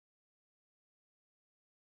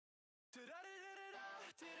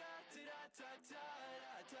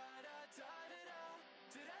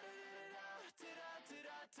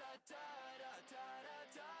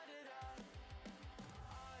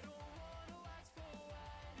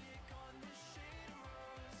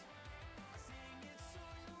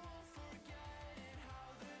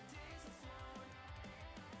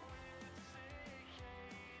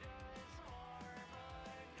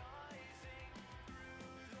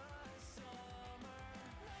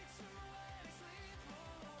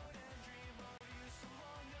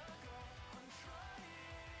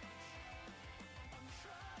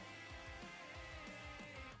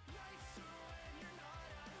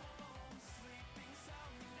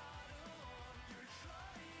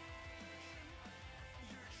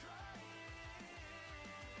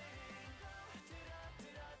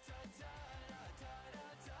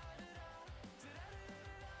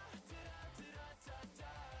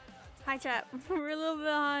Hi chat. We're a little bit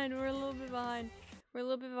behind. We're a little bit behind. We're a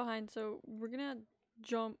little bit behind. So we're gonna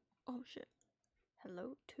jump. Oh shit.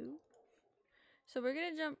 Hello too. So we're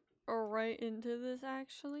gonna jump right into this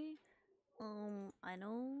actually. I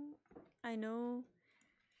know.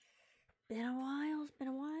 Been a while. It's been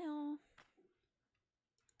a while.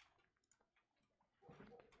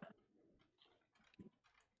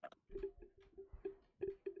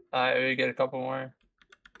 We get a couple more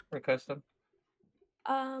for custom.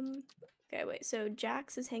 Okay, wait. So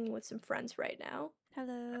Jax is hanging with some friends right now.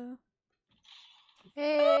 Hello.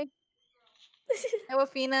 Hey. Hey,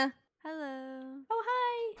 Wafina. Hello. Oh,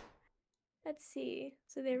 hi. Let's see.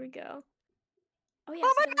 So there we go. Oh yeah.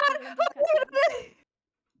 Oh so my then we can god! go into custom.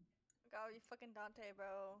 God, you fucking Dante,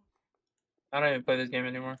 bro. I don't even play this game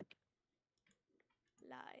anymore.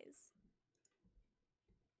 Lies.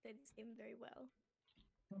 Play this game very well.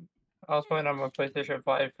 I was playing on my PlayStation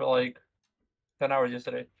 5 for like 10 hours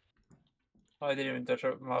yesterday. I didn't even touch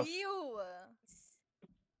a mouse. Ew.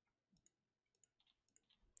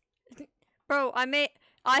 Bro, I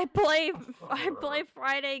play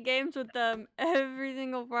Friday games with them every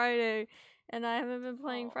single Friday, and I haven't been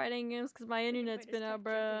playing Friday games because my internet's been out,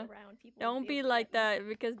 bruh. Don't be like that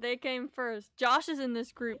because they came first. Josh is in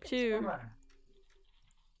this group too.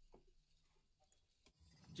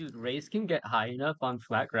 Dude, Raze can get high enough on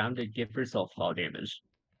flat ground to give herself fall damage.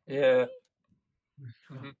 Yeah.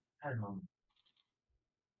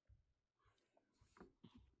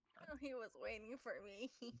 He was waiting for me.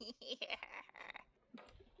 I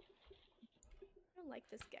don't like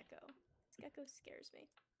this gecko. This gecko scares me.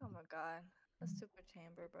 Oh my god. A super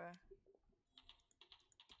chamber, bro.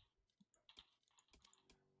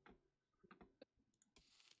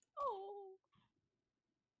 Oh.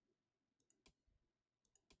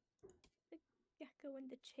 The gecko in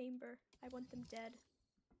the chamber. I want them dead.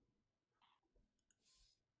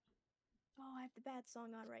 Oh, I have the bad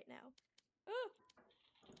song on right now. Oh.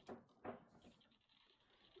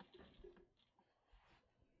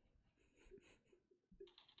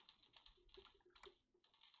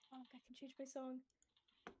 Oh, I can change my song.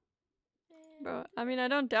 Bro, I mean, I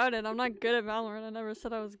don't doubt it. I'm not good at Valorant. I never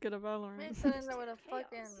said I was good at Valorant. Man, sitting there with a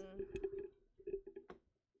fucking.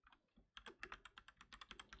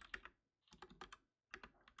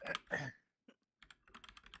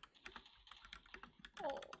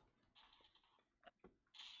 Oh.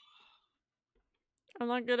 I'm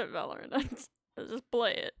not good at Valorant. I just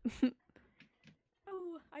play it.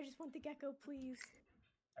 Oh, I just want the gecko, please.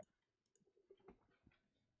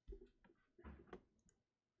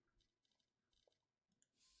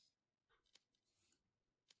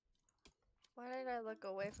 Why did I look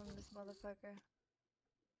away from this motherfucker?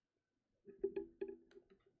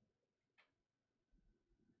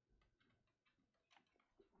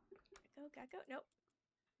 Gecko? Nope.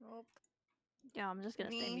 Nope. Yeah, I'm just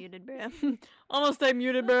gonna stay muted, bro. I'm gonna stay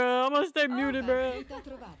muted, bro. I'm gonna stay muted, bro.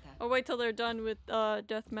 Or wait till they're done with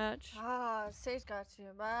deathmatch. Ah, Sage got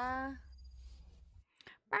you, bye.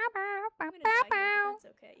 I'm gonna die here, but that's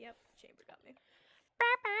okay. Yep, chamber got me.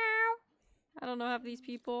 I don't know half these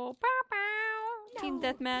people. Team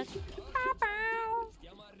deathmatch.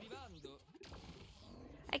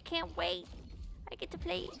 I can't wait. I get to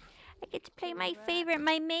play my favorite,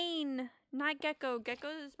 my main. Not Gecko. Gecko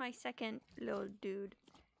is my second little dude.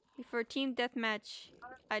 For team deathmatch,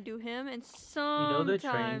 I do him, and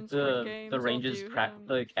sometimes for games, the ranges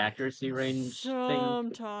like accuracy range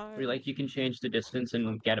thing. Where like you can change the distance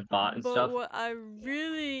and get a bot and but stuff. What I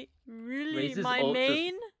really, Raze's my ult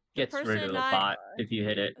main just gets rid of the bot if you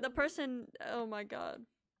hit it. The person, oh my god.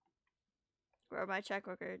 Where my check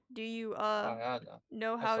record? Do you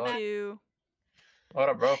know how to? What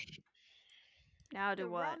up, bro? Now do the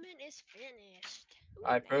what? ramen is finished.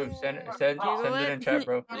 I approve. Send it Jiggle in chat,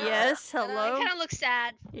 bro. Yes, It hello. kind of looks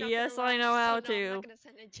sad. not Yes, gonna I lie, know how so no, I'm to. not gonna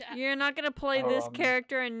send it in chat. You're not gonna play this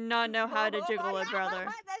character and not know how to Oh jiggle my it, brother.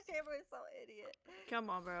 God, that chamber is so idiot. Come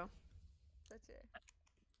on, bro. Such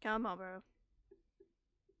a. Come on, bro.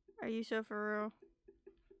 Are you so for real?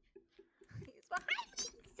 He's behind me.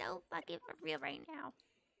 So fucking for real right now.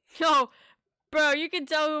 Yo, bro, you can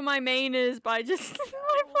tell who my main is by just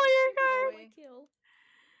my player card. My kill.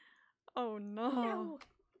 Oh no. No.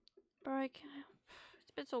 Bro, I can't.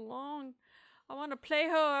 It's been so long. I want to play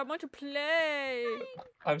her. I want to play.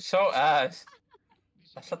 I'm so ass.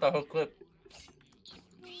 I shot the whole clip.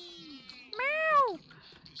 Meow.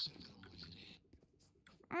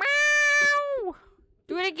 Meow.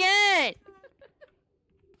 Do it again.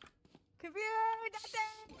 Computer,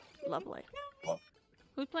 Lovely. Oh.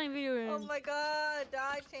 Who's playing video oh games? my God,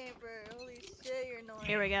 dog chamber. Holy shit, you're annoying.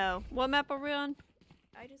 Here we go. What map are we on?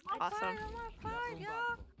 I just. Awesome. I'm on fire,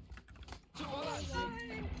 y'all.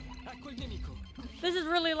 This is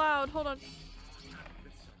really loud. Hold on.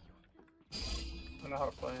 I don't know how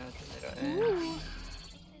to play it. Ooh.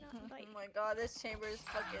 Oh my God, this chamber is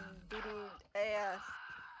fucking doo-doo ass.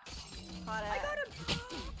 Hot ass. I got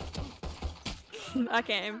him. I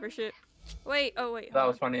can't aim for shit. Wait. Oh wait. That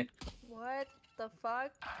was funny. What the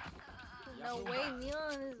fuck? No way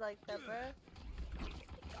Neon is like that, bruh.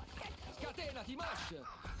 Okay, I have to use my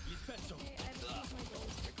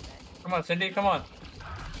goals for today. Come on, Cindy. Come on.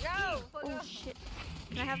 Go! Fuck Oh off. shit.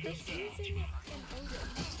 Can I have this? Using an Odin.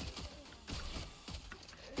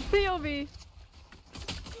 POV.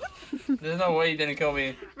 There's no way you didn't kill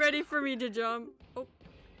me. Ready for me to jump. Oh.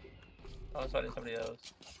 I was fighting somebody else.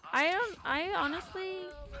 I honestly.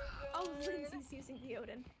 Oh, Lindsay's using the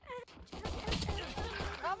Odin.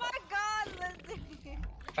 Oh my God, Lindsay!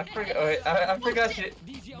 I forgot. Wait, I forgot she.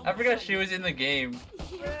 I forgot she was in the game.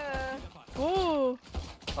 Yeah. Oh.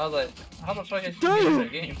 I was like, how the fuck is she in the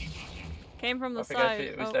game? Came from the I forgot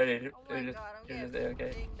side. we Oh. started. Oh my God, I'm It was just getting there.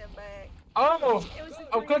 Okay. dinged and back. Oh, It was the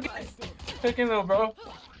I'm three of cooking. us. Cooking, little bro.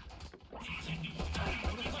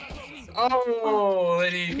 Oh,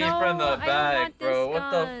 lady came No, from I the don't back, want bro. this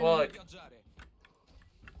What the gun.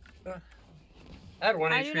 fuck? I had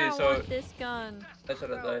 1 I do HP, not so want this gun. I should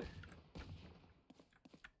have died.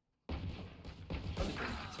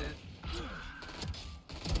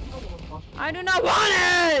 I do not want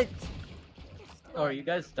it. Oh, are you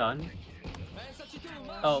guys done?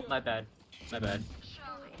 Oh, my bad. My bad.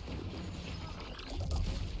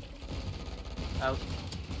 Out.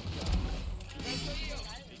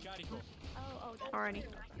 Oh, that's Alrighty.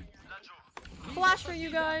 Flash for you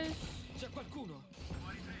guys.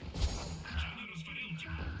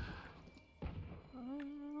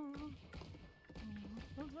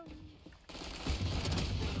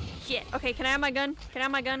 Shit. Okay, can I have my gun? Can I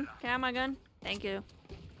have my gun? Can I have my gun? Thank you.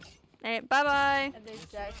 Hey, bye bye. And this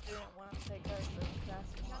Jack didn't want to take us, so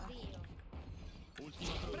that's why.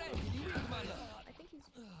 I think he's.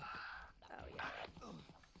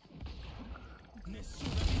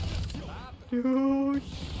 Oh yeah.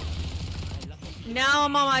 Now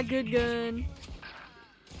I'm on my good gun.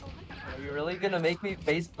 Are you really gonna make me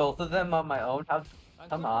face both of them on my own? How?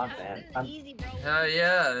 Come on, man. I'm... Easy, bro.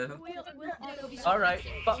 Yeah. Alright.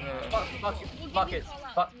 Fuck it.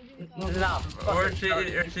 Fuck. Nah. Fuck Or it. Start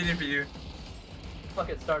it. cheating for you. Fuck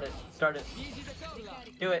it. Start it. Start it.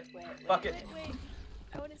 Do it. Fuck it. Wait.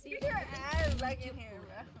 I want to see. Get your ass back in here,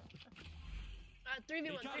 bro.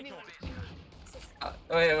 3v1,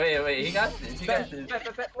 3v1. Wait. He got this. He got this.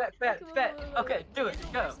 Bet. Okay, do it.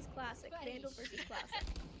 Go. Versus classic. Vandal versus classic.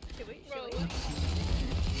 Should we?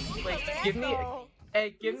 Wait, give me.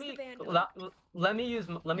 Hey, give Use the me. Vandal. Let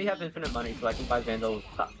me have infinite money so I can buy Vandal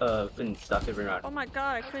and stuff every round. Oh my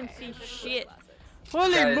god, I couldn't see shit. Classics.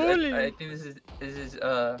 Holy Guys, moly! I think this is this-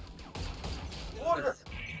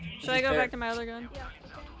 Should I go back to my other gun? Yeah.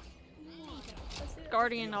 Let's do it.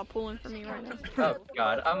 Guardian not pulling for me right now. Oh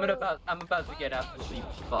god, I'm about to get absolutely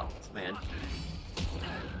fucked, man.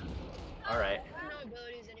 Alright. No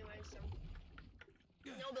abilities anyway, so.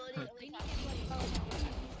 No abilities, only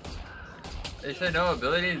They said no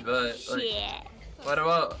abilities, but like, Shit. what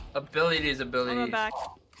about abilities? I'm Abilities. back.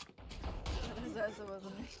 That's it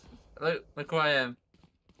wasn't me. Look who I am.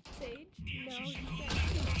 Sage? No, you can't.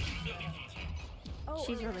 Oh,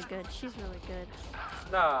 She's Oriana. really good. She's really good.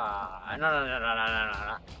 Nah,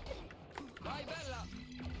 no.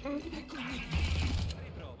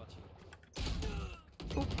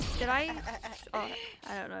 Oop, did I? Oh,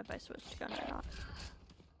 I don't know if I switched gun or not.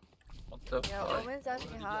 What the Yeah, fuck? Omen's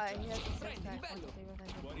asking hi. He has a six pack. One, two,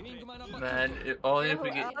 three, four, five, six. Man, only if we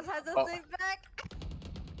Who get else has a oh. six pack?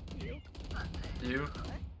 you.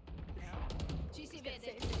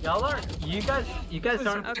 Y'all are you guys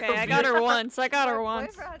aren't. Okay, I got her once. I got her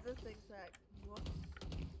once. Whoever has a zigzag.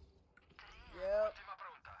 Yep.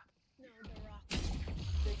 No, the rock.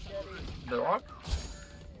 Big Daddy. The Rock?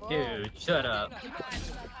 Whoa. Dude, shut up.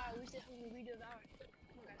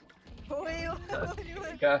 Wait,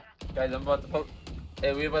 Guys, I'm about to pull.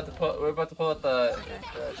 Hey, we're about to pull out the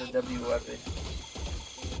W weapon.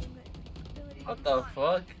 What the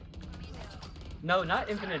fuck? No, not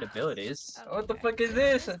infinite abilities. What the fuck is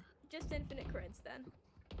this? Just infinite creds then.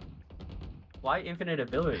 Why infinite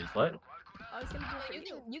abilities? What? I was gonna do it for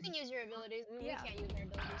you. You can use your abilities. We Yeah. can't use our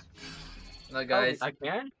abilities. No, guys, Oh, I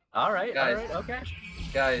can? Alright, Guys. alright, okay.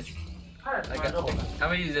 guys. I'm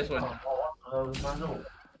gonna use this one. let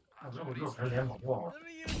me use this one, man.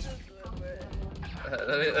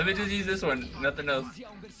 Let me just use this one. Nothing else.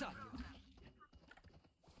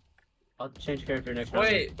 I'll change character next round.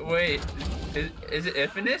 Wait. Is it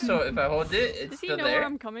infinite? So if I hold it, it's Does he still know where there?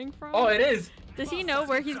 I'm coming from? Oh, it is. Does he know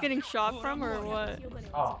where he's getting shot from or what?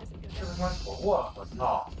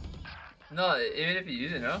 No, even if you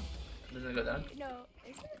use it, no, it doesn't go down. No,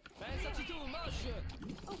 is it?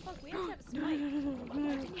 Oh fuck, we have to have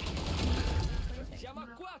a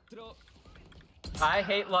spike. I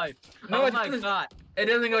hate life. No, Oh it my doesn't. god. It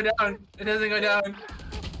doesn't go down. It doesn't go down.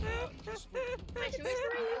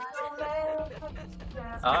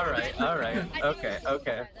 Alright, okay. I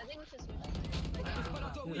think we should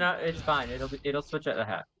switch. No, it's fine. It'll switch at the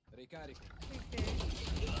half.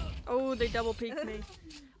 Oh, they double peeked me.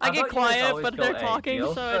 I I get thought you guys quiet, always but go they're A, talking,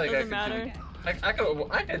 deal? so I feel it like I doesn't could matter.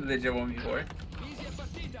 I could legit 1v4.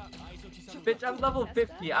 Bitch, I'm level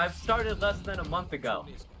 50. I've started less than a month ago.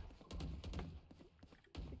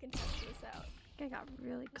 We can test this out. I got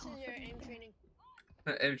really This is your confident. aim training.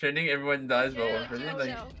 I'm trending. Everyone dies but one Oh person. Like,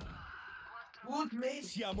 no.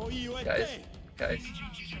 guys.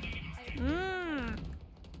 Mmm.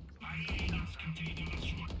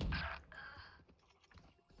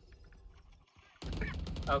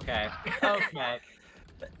 Okay.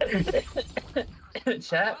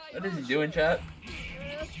 Chat. What is he doing, chat?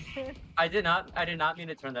 I did not mean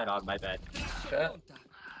to turn that on, my bad. Chat.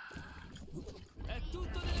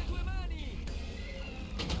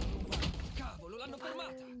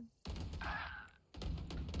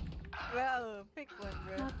 Bro, pick one,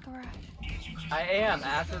 bro. Not the rush. I am.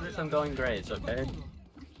 After this, I'm going Grays, okay?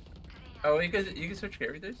 Oh, you can switch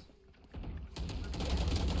characters.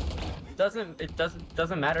 It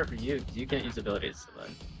doesn't matter for you, because you can't use abilities, so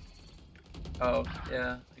then. Oh,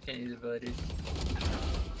 yeah. I can't use abilities.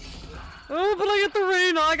 Oh, but I get the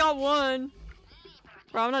rain. I got one.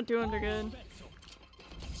 Bro, I'm not doing too good.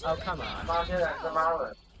 Oh, come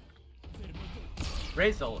on.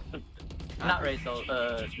 Razor. Not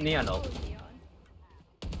Razor, Neon ult. Oh, Neon.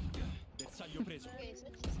 Okay, switch.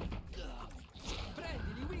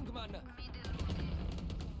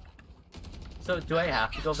 So, do I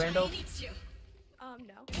have to go Vandal?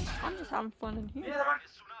 No. I'm just having fun in here.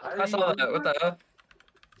 I saw that. What the hell?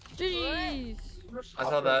 Jeez. I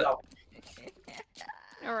saw that.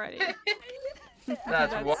 Alrighty.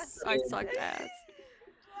 That's what. I suck ass.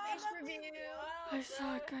 Thanks for review. I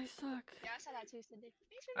suck. Yeah, I saw that too, Cindy.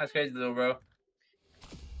 Thanks for That's crazy, though, bro.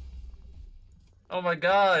 Oh my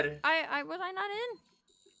god. Was I not in?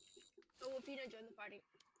 Oh, Wapina joined the party.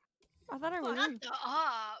 I thought I was in. Shut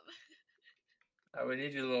up. I would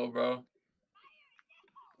need you, little bro.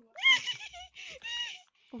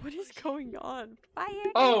 What is going on? Fire!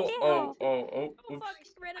 Oh. Oh Oops. fuck,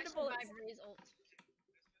 ran I into bullets. survived Ray's ult.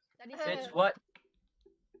 That is Bitch, what?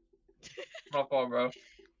 My fault, bro.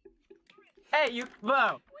 Hey, you.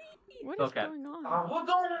 Whoa! What is Okay. going on? What's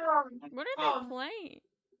going on? What are they playing?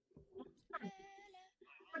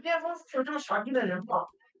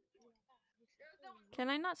 Can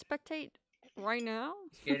I not spectate right now?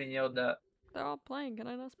 It's getting yelled at. They're all playing. Can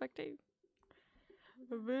I not spectate?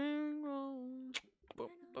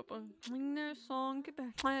 Sing their song. Get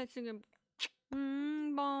back. Singing.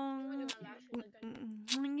 Bong.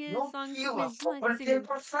 Sing his song.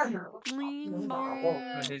 Sing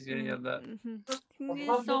bong. He's getting yelled at. Sing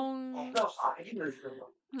his song.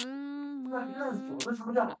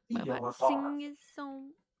 Sing his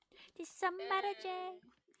song. Did somebody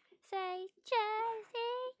say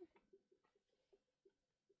Jesse?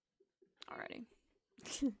 Alrighty.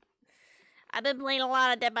 I've been playing a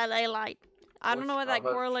lot of Dead by Daylight. I don't know why that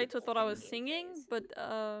correlates with what I was singing, but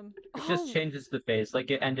It just changes the phase, like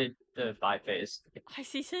it ended the 5 phase. I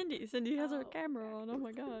see Cindy. Cindy has her camera on. Oh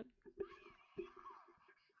my god.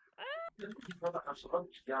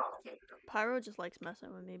 Pyro just likes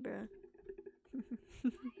messing with me, bro.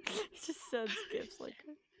 He just sends gifts like.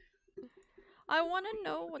 I want to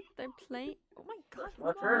know what they're playing. Oh my god,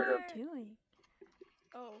 what What's are her? you doing?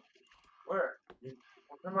 Oh. Where?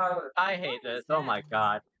 I hate this. Oh my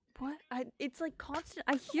god. What? It's like constant.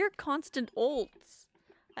 I hear constant ults.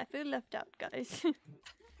 I feel left out, guys.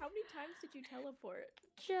 How many times did you teleport?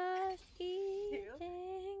 Just eating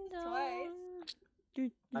Twice.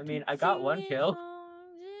 I mean, I got one kill.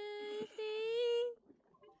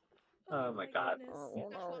 Oh my god. goodness.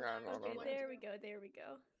 Okay, Okay, there we go, there we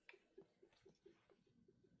go.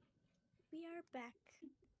 We are back.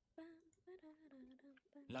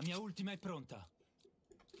 La mia ultima è pronta.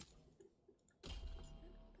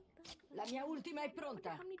 La mia ultima è pronta.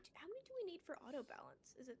 How many do we need for auto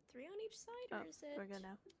balance? Is it 3 on each side, or is it? We're good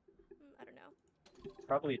now. I don't know.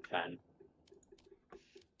 Probably 10.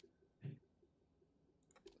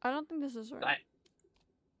 I don't think this is right. Right.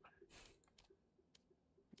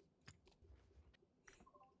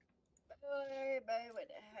 Bye with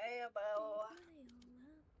the hairball.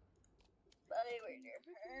 Bye with your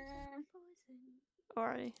hair.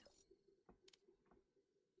 Alrighty.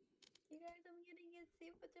 You guys, I'm getting a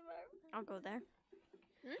seafood tomorrow. I'll go there.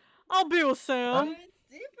 Hmm? I'll be with Sam.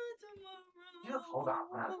 Seafood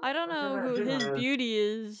tomorrow. I don't know who his beauty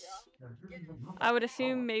is. I would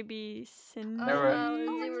assume maybe Cindy. Never. See, it's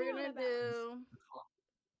we're not gonna about- do.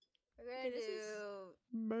 We're Okay, gonna this is- do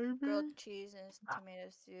Maybe. grilled cheese and tomato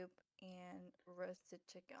soup and roasted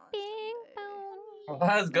chicken on Bing Sunday.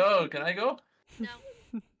 Let's go. Can I go? No.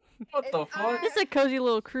 What the It's fuck? This is a cozy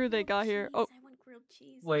little crew they got here. Cheese, Oh, I want grilled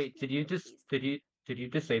cheese. Wait, Give did me you grilled just cheese. did you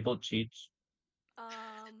disable cheats? Are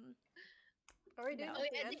we doing No. Okay,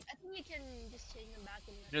 this I again? think we can just change them back.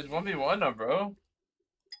 Just 1v1 now, bro.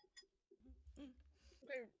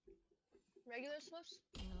 Okay. Regular Swifts?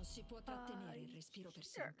 Non si può trattenere il respiro per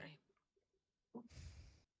sure. sempre.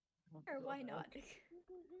 Or why not?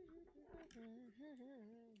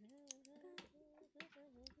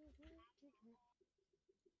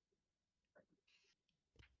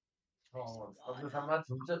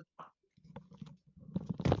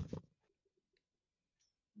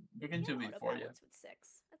 We can Yeah, 2v4 auto you. balance with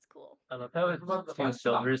 6. That's cool. I love how it's 2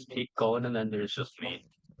 silvers, peak gold, and then there's just me.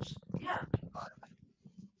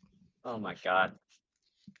 Oh my god.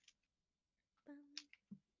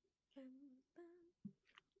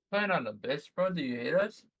 Playing on the best, bro. Do you hate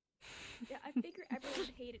us? Yeah, I figure everyone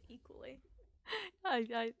would hate it equally.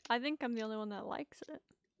 I think I'm the only one that likes it.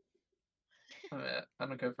 I'm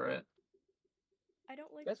not good for it. I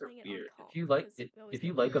don't like You guys are playing it weird. on comp If you like because it, we always if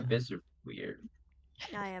you get like weird. Abyss, you're weird.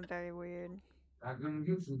 I am very weird. I can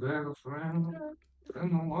get some better friends than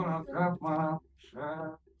the one I got my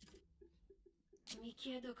shot. Mi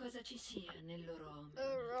chiedo cosa ci sia nel loro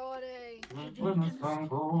Alrighty. When the sun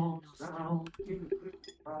goes down, keep it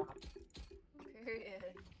high. Period.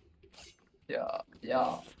 Yeah,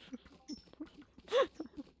 yeah.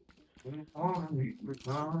 When you wanna meet me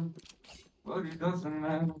gone, but it doesn't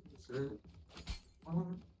matter. Say,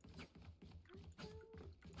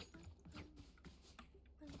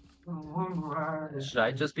 Should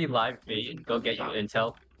I just be live bait and go get you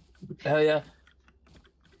intel? Hell yeah.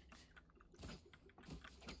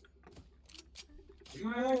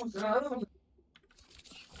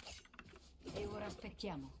 E ora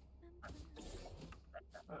aspettiamo.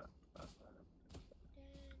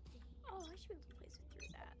 Oh, I should be able to place it through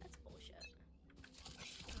that. That's bullshit.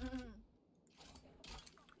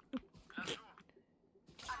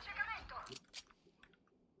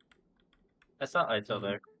 I saw ISO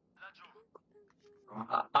there.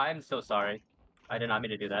 I'm so sorry. I did not mean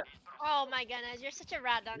to do that. Oh my goodness, you're such a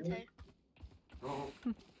rat, Dante.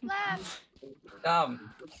 Left!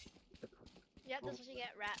 Yep, that's what you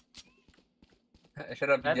get, rat. Shut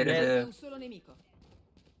up, you That's did it. it. Un solo nemico.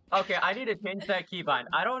 Okay, I need to change that keybind.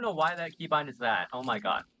 I don't know why that keybind is that. Oh my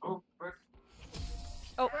god. Oh,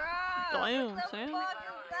 Bruh, damn, what the Sam. fuck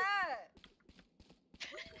is that?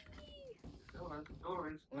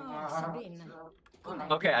 No, Sabine.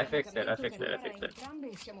 Com'è? Okay, I Abbiamo fixed it, I cambiato fixed it, I carriera fixed it. entrambe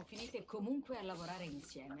e siamo finite comunque a lavorare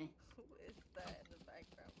insieme. Who is that in the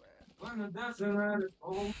background, bruh? When the desert is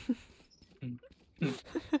old.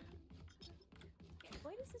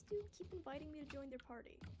 Why does this dude keep inviting me to join their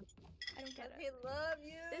party? I don't get We it. love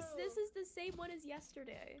you. This is the same one as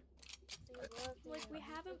yesterday. We love you. Like, we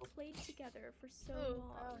haven't played together for so Who?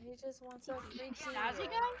 long. Oh, he just wants a free tea. Snazzy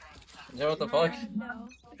guy? Yeah, what the fuck? No.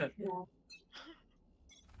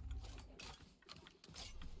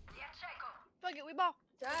 Fuck it, we ball.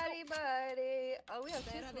 Daddy buddy. Oh, we have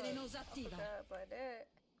Sfera this one. velenosa I attiva. forgot about that.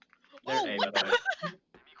 They're Oh, A, what by the way.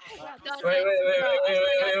 Wow, No, this Wait, is-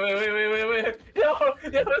 wait. Yo.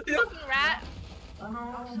 fucking rat.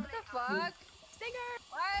 What the fuck? Stinger!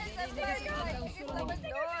 Why is that stinger making so much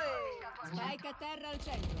noise? Spike a terra al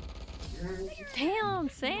centro. Damn,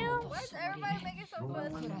 Sam. Why is everybody making so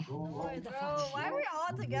much noise, bro? Why are we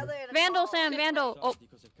all together in a Vandal, call? Sam, Vandal. Oh,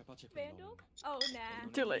 Vandal? Oh, nah.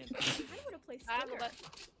 too late. I want to play Ah, Stinger.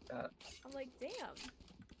 but- I'm like, damn.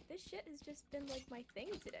 This shit has just been like my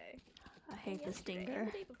thing today. I hate the Yesterday and stinger.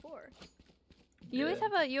 the day before. You always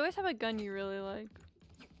Yeah. have a gun you really like.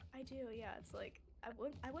 I do, yeah. It's like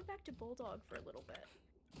I went back to Bulldog for a little bit,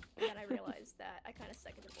 and then I realized that I kind of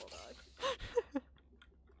suck at the Bulldog,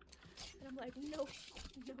 and I'm like, no,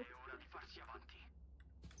 no.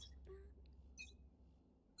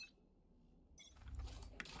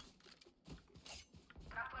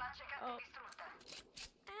 Oh.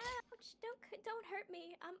 Ouch! Don't hurt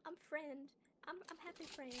me. I'm friend. I'm happy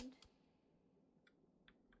friend.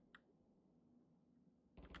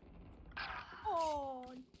 Oh.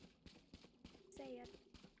 Say it.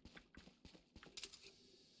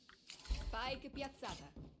 Spike piazzata.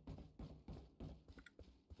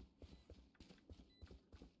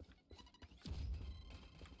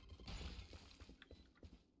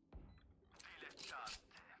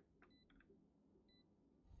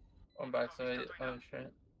 I'm backside. Oh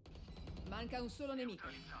shit. Manca un solo nemico.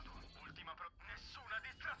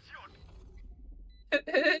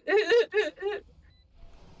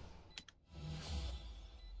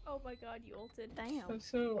 Oh my god, you ulted. Damn. I'm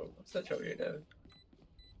such a weirdo.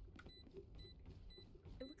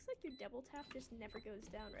 It looks like your double tap just never goes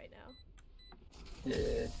down right now.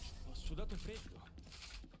 Yeah. Ho sudato freddo.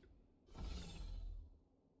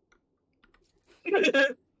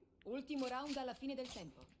 Ultimo round alla fine del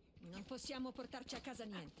tempo. Non possiamo portarci a casa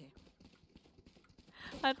niente.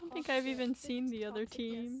 I don't think Oh, I've shit, even this seen is the other toxic,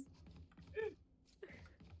 yes. team.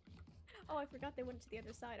 Oh, I forgot they went to the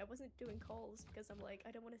other side. I wasn't doing calls because I'm like,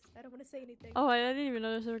 I don't want to say anything. Oh, I didn't even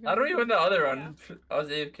notice they were I don't be even know the other Yeah. one. I was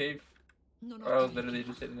AFK. Non Or I ho was literally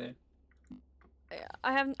just sitting there. Yeah,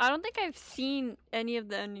 I don't think I've seen any of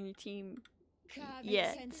the enemy team. cavi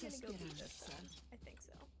Yeah. senza We're gonna go beat this speranza. time. I think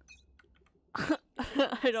so.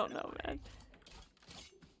 I don't know, man.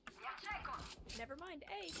 Never mind.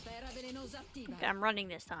 Hey. Sfera velenosa attiva. Okay, I'm running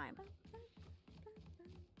this time. My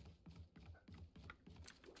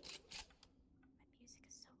music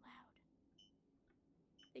is so loud.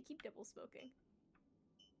 They keep double smoking.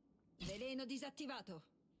 Veleno disattivato.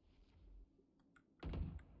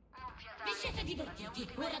 Vi siete divertiti,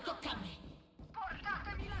 ora tocca a me.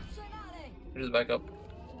 Portatemi l'arsenale. Just back up.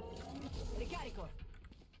 Ricarico.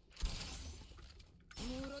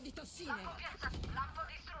 Muro di tossine.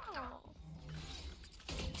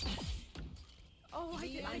 Oh, I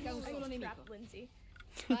did. I Manca un solo almost nemico. trapped Lindsay.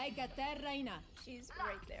 Spike a terra in A. She's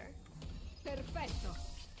right there. Perfetto.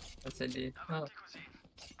 That's indeed. Oh.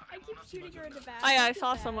 I keep shooting her in the back. I feel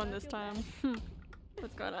saw bad, someone I this feel time. bad.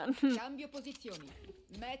 What's going on? Cambio posizioni.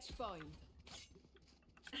 Match point.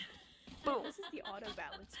 Boom. This is the auto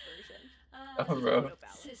balance version. Oh, bro. Auto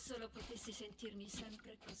balance. Se solo potessi sentirmi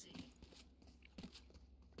sempre così.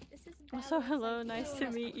 This is Also, balance, hello, I nice feel.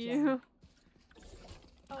 to meet you. Oh,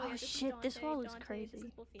 Oh, yeah, this is shit, this Dante, wall is Dante, crazy. This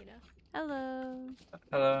is Wolfina. Hello.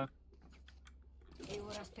 Hello. E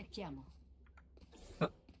ora aspettiamo.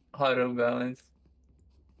 Auto balance.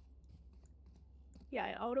 Yeah,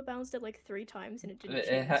 I auto balanced it like 3 times and it didn't It,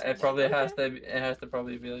 change. so I'm it like, probably has okay. to. It has to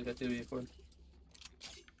probably be like a 2v4.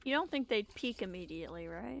 You don't think they'd peak immediately,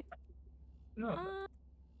 right? No.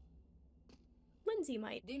 Lindsay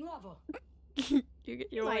might. Di nuovo.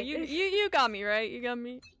 You, Might. you got me, right? You got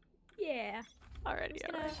me. Yeah. Alrighty, Just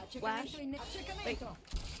gonna alright. flash. Accecamento.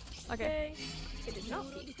 Okay, Okay. It did not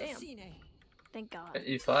Muro di peak. Damn. tossine. thank God.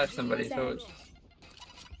 You flashed somebody, so Zed. it's.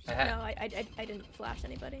 I had. No, I didn't flash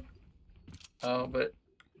anybody. Oh, but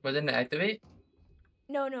didn't it activate?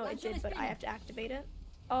 No, it did, but I have to activate it.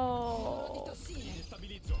 Oh. Tossine.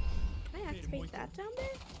 Stabilizzo. Can I activate that down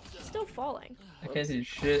there? It's still falling. I can't see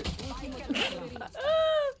shit. Ultimo tentativo rimasto.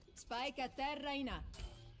 Spike a terra in A.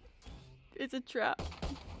 It's a trap.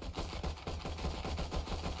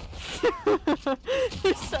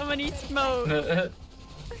 There's so many smoke. I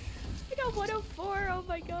got 104. Oh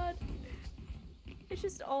my god. It's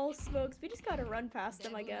just all smokes. We just gotta run past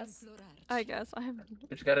them, I guess. I guess I have. We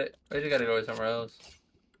just gotta go somewhere else.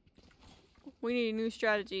 We need a new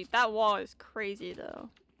strategy. That wall is crazy though.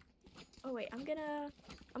 Oh wait, I'm gonna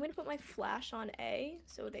put my flash on A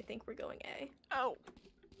so they think we're going A. Oh.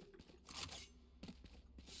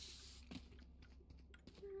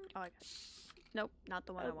 Oh my God. Nope, not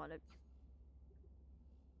the one I Oh. wanted.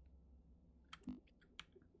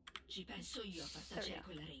 Ci penso io a partecipare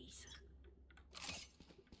quella risa.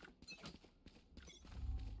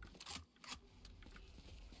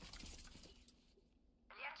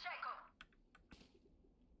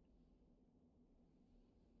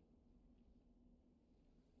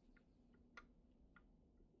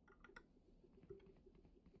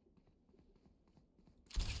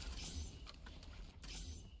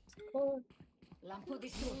 Lampo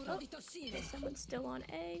distrutto di tossine. Someone's still on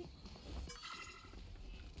A.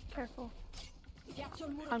 Careful. Piazzo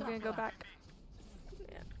il muro I'm gonna go trappola. back.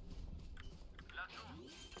 Yeah.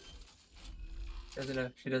 Doesn't know.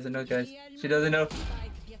 She doesn't know, guys. She doesn't know.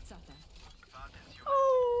 Spike piazzata.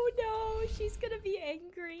 Oh no, she's gonna be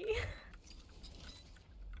angry.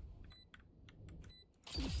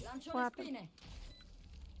 Lancio What le happened? spine.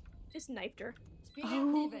 Just knifed her.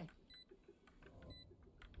 Spine Oh. attive.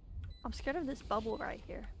 I'm scared of this bubble right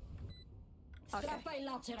here. Okay. Strappa e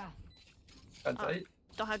lacera. Outside.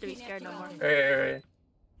 Don't have to be scared no more. Hey.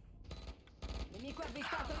 Nemico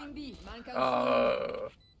avvistato in B. Manca un Oh.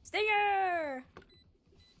 Stinger!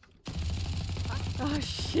 Oh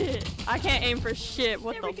shit. I can't aim for shit.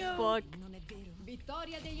 What There the we go. fuck? solo. Non è vero.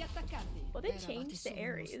 Vittoria degli attaccanti. Well, they Eravate changed the solo un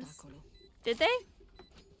areas. ostacolo. Did they?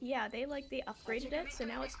 Yeah, they upgraded it, so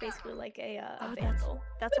now it's basically like a Oh, vandal.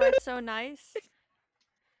 That's why it's so nice.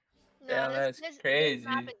 No, Yeah, that's this crazy.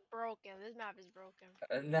 map is broken. This map is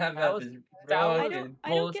broken. That map was- is that was- broken. I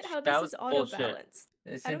don't get how That this was is auto bullshit. balanced.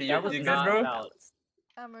 Hey, I Cindy, don't you get how was you this good, not bro? balanced.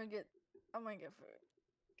 I'm gonna get food.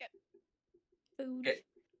 Food. Okay.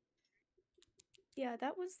 Yeah,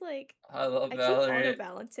 that was like I love I keep auto Valorant.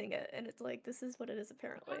 balancing it, and it's like this is what it is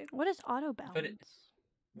apparently. What is auto balance?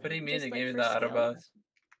 What do you mean Just, the like, game is for not out of skill. bounds?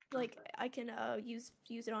 Like I can use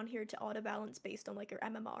it on here to auto balance based on like your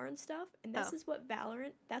MMR and stuff, and this Oh. is what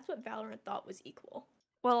that's what Valorant thought was equal.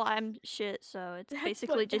 Well, I'm shit, so it's That's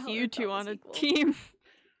basically what just you Valorant two thought on was a equal. team.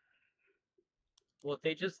 Well,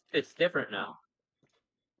 it's different now.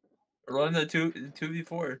 Run the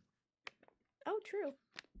 2v4. Oh, true.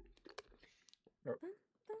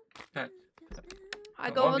 Huh. I Uh,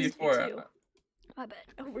 go on 1v4. 2v2. my bad.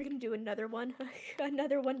 Oh, we're gonna do another one,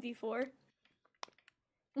 another 1v4.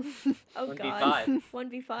 Oh 1v5. god,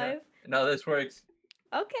 1v5. No, this works.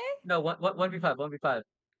 Okay. No, 1v5, 1v5.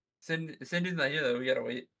 Cindy's not here though. We gotta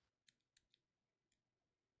wait.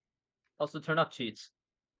 Also, turn off cheats.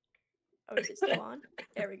 Oh, is it still on?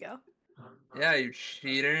 There we go. Yeah, you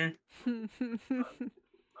cheater.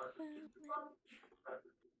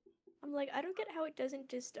 I'm like, I don't get how it doesn't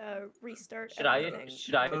just restart Should I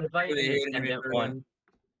everything. invite Really an hating me Ascendant for 1?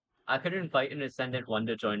 I could invite an Ascendant 1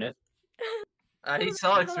 to join it. He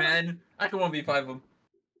sucks, man. I can 1v5 him.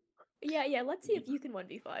 Yeah, let's see if you can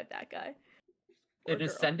 1v5 that guy. Or An girl.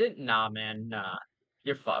 Ascendant? Nah, man, nah.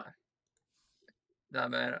 You're fucked. Nah,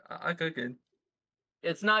 man. I could.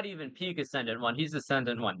 It's not even peak Ascendant 1. He's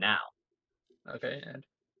Ascendant 1 now. Okay, and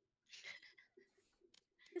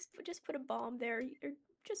Just put a bomb there. You're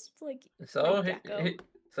just like so Gecko.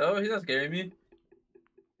 he's not scaring me.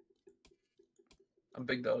 I'm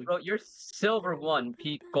big dog. Bro, you're Silver 1,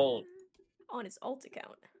 peak gold. on his alt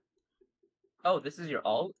account. Oh, this is your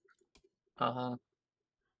alt? Uh-huh.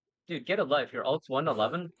 Dude, get a life. Your alt's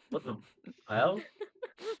 111? What the hell?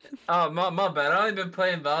 Oh, my bad. I've only been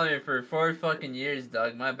playing Valorant for 4 fucking years,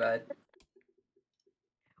 dog. My bad.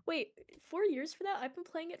 Wait, 4 years for that? I've been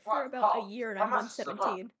playing it for about a year and I'm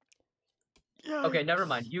 117. Okay, never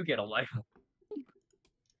mind. You get a life.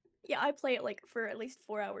 Yeah, I play it like for at least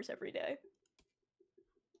 4 hours every day.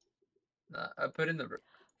 Nah, I put in the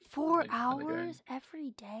 4 Like, on the grind. hours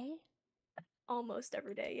every day? Almost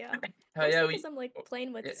every day, yeah. hell yeah, because I'm like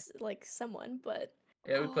playing with yeah. like someone, but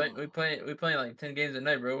we play like 10 games a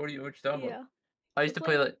night, bro. What you talking yeah. about? I used we to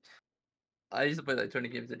play play- like 20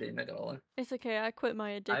 games a day. Not gonna lie. It's okay, I quit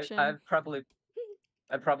my addiction. I've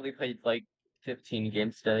probably played like 15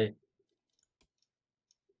 games today.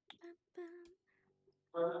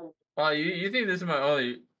 Wow, you think this is my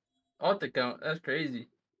only alt account? That's crazy.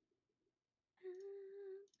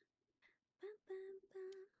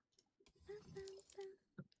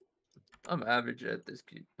 I'm average at this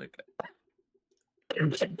kid. Like,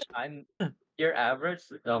 You're average?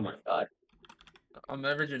 Oh my god. I'm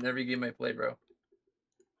average in every game I play, bro.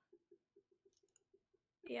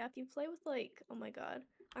 Yeah, if you play with like, oh my god.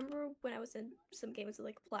 I remember when I was in some games with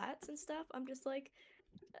like plats and stuff, I'm just like,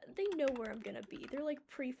 they know where I'm gonna be. They're like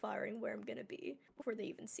pre-firing where I'm gonna be before they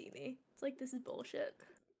even see me. It's like, this is bullshit.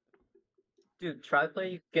 Dude, try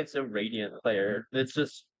play against a Radiant player. It's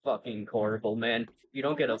just fucking horrible, man. You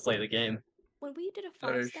don't What get to was play it? the game. When we did a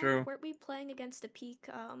That 5 is stack, true. weren't we playing against a peak,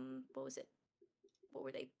 what was it? What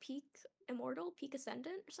were they? Peak Immortal? Peak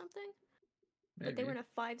Ascendant or something? But they were in a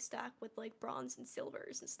 5 stack with like bronze and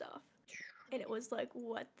silvers and stuff. And it was like,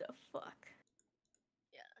 what the fuck?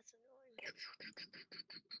 Yeah, that's annoying.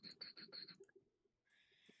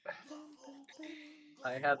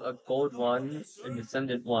 I have a gold 1, an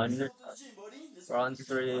Ascendant 1, bronze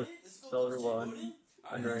 3, silver 1,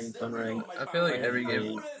 Sun Ring. I feel like Iron every 3.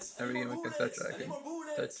 game I can touch, I can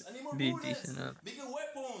be decent at.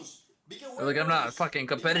 Like I'm not a fucking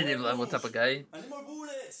competitive level type of guy.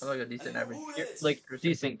 I'm like a decent average. You're like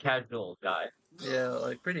decent casual guy. Yeah,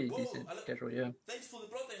 like pretty decent casual. Yeah.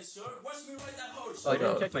 Oh, I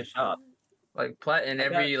didn't check my shop. Like plat in I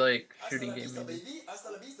got- every like shooting game maybe.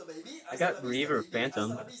 I got Reaver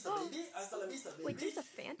Phantom. Wait, there's a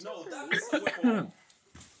Phantom for Reaver?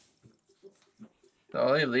 The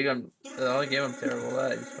only game I'm terrible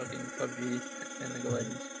at is fucking PUBG and League of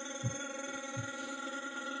Legends.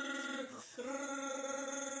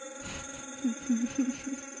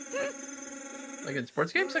 Like in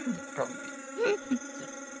sports games, I can probably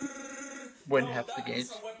win half the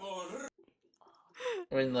games.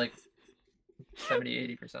 Win like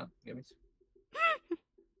 70-80% games.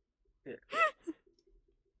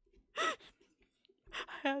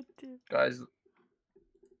 I had to. Guys,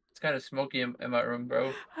 it's kind of smoky in my room,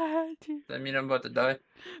 bro. I had to. Does that mean I'm about to die?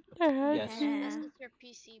 I had Yes. to. That's because your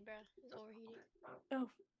PC, bruh, is overheating. Oh,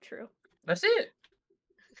 true. I see it.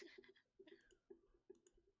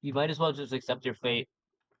 You might as well just accept your fate.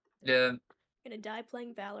 Yeah. Gonna die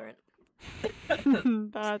playing Valorant.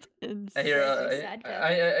 That's insane. I hear Very sad,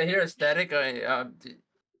 I hear a static.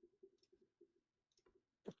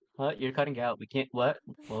 What? You're cutting out. We can't. What?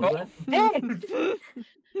 What was that?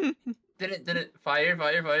 Did it fire?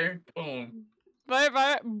 Boom.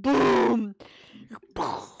 Fire, boom.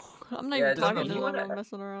 I'm not Yeah, even it's on talking the to floor. them. I'm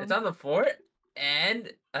messing around. It's on the fort,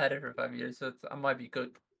 and I had it for 5 years, so I might be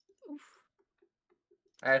cooked. Oof.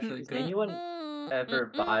 I actually Does could. anyone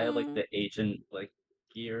ever buy like the agent like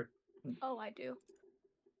gear? Oh, I do.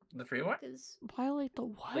 The free one? Cause Violate the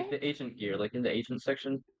what? Like the agent gear, like in the agent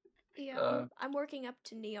section. yeah, I'm working up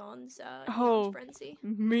to Neon's Oh. frenzy.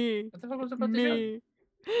 Me. What the fuck was about to Me.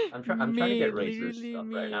 I'm trying to get Me, racist literally stuff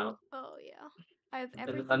me. right now. Oh yeah, I have I'm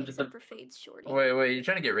everything just except for Fade's shorty. Wait, you're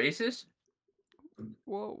trying to get racist?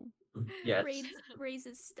 Whoa. Yes.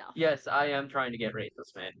 Raises stuff. Yes, I am trying to get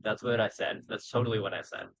racist, man. That's what I said. That's totally what I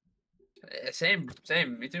said. Same,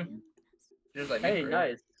 me too. Just like Hey, me, for real.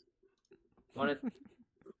 guys. Want to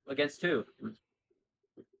against two?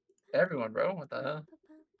 Everyone, bro. What the hell?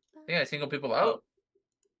 I think I single people out.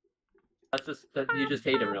 That's just that you just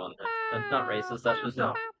hate everyone. That's not racist. That's just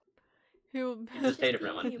no. He'll You just hate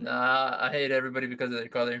everyone. Nah, I hate everybody because of their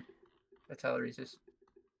color. That's how racist.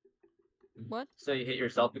 What? So you hate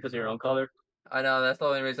yourself because of your own color? I know, that's the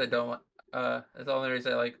only race I don't want. That's the only race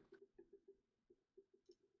I like.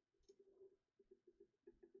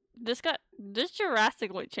 This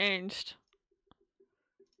drastically changed.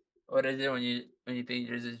 What is it when you think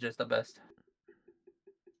yours is just the best?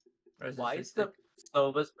 Or is it Why is just the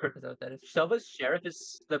Sova's is that what that is? Sova's sheriff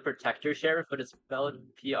is the protector sheriff, but it's spelled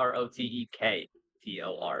PROTEKTOR.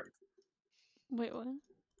 Wait, what? Trying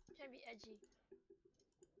to be edgy.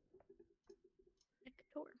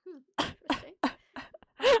 Interesting.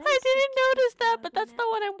 I didn't notice that, but that's not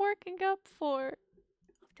what I'm working up for. I'll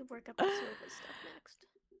have to work up the Sova stuff next.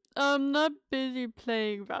 I'm not busy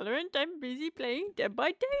playing Valorant. I'm busy playing Dead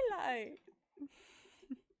by Daylight.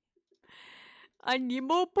 I need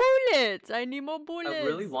more bullets. I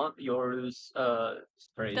really want yours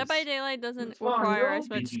sprays. Dead by Daylight doesn't require as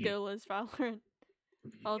much skill as Valorant.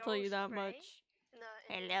 I'll tell you that much.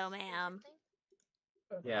 Hello, ma'am.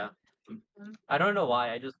 Yeah. I don't know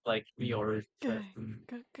why. I just like yours. Good.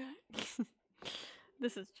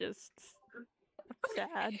 This is just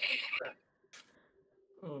sad.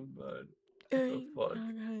 Oh man. What the fuck?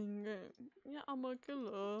 Yeah, I'm a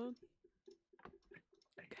killer.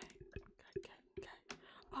 Okay.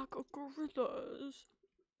 I got gorillas.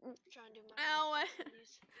 Trying to do my Ow!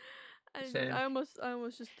 Same. I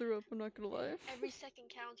almost just threw up. I'm not gonna lie. Every second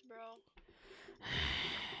counts, bro.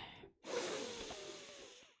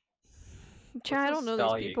 Chat, I don't know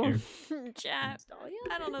these people. Stallion Chat,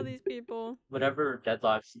 I don't know these people. Whatever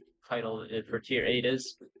Deadlock's title for tier 8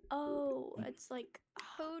 is. Oh, it's like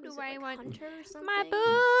Who was do it, I like want? Hunter or something? My I boo! don't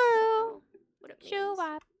know what it Show means.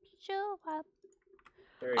 up, show up.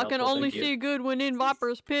 Very I can helpful, only thank you. see good when in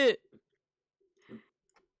Viper's Pit.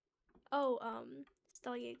 Oh,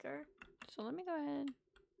 Staljaeger. So let me go ahead.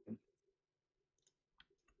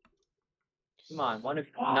 Come on,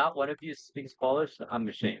 not one of you speaks Polish. I'm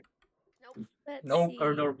ashamed. Let's Nope. see.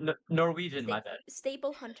 Or Norwegian, my bad.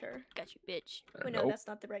 Staple Hunter. Got you, bitch. Wait, no, Nope. that's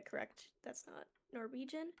not the right correct. That's not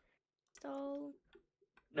Norwegian. Stall.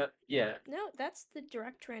 No, yeah. No, that's the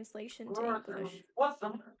direct translation to English.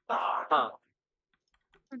 Huh.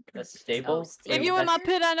 That's stable. Oh, If Stable you in my Hunter?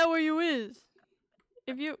 pit, I know where you is.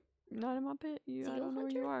 If you not in my pit, I Steel don't know where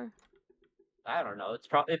you are. I don't know.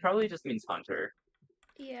 It probably just means hunter.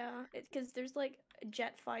 Yeah, it's because there's like a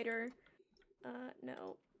jet fighter.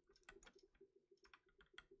 No.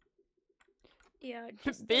 Yeah,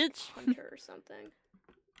 just Bitch. like Hunter or something.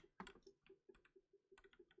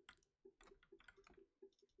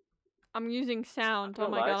 I'm using sound. Not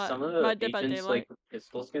Oh gonna my lie, god. some of My the Dead by agents Daylight. like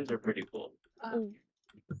pistol skins are pretty cool. Oh,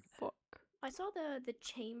 fuck. I saw the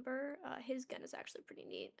chamber. His gun is actually pretty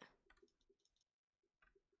neat.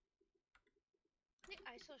 I think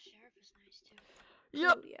ISO Sheriff is nice too.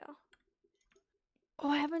 Yep. Oh, yeah. Oh,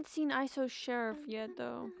 I haven't seen ISO Sheriff yet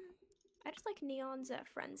though. I just like Neon's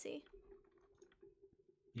Frenzy.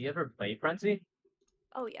 Do you ever play Frenzy?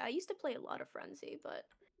 Oh yeah, I used to play a lot of Frenzy, but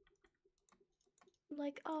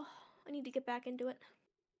like, oh, I need to get back into it.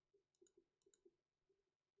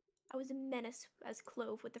 I was a menace as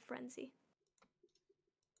Clove with the Frenzy.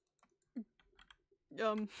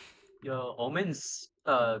 Yo, Omen's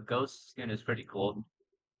ghost skin is pretty cool.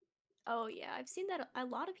 Oh yeah, I've seen that a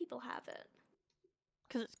lot of people have it.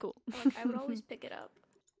 Cause it's cool. Like, I would always pick it up.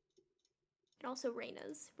 And also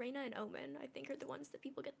Reyna's. Reyna and Omen, I think, are the ones that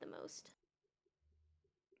people get the most.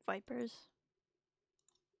 Vipers.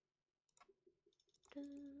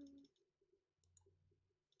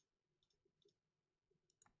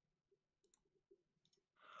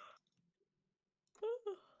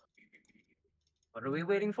 What are we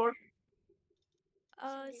waiting for?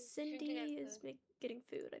 Cindy is getting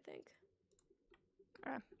food, I think.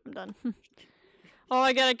 Alright, I'm done. Oh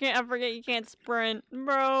my god, I forget you can't sprint.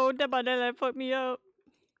 Bro, Dead by Daylight put me up.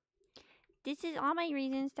 This is all my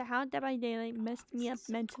reasons to how Dead by Daylight messed me up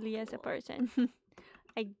mentally as a person.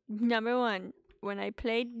 Number one, when I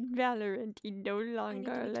played Valorant, it no I need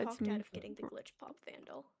longer to be lets talked me. out of getting the glitch pop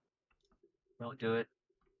vandal. Don't do it.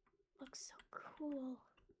 Looks so cool.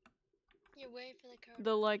 You're waiting for the code.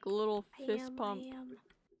 The like little I fist am, pump I am.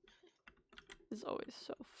 is always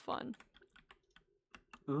so fun.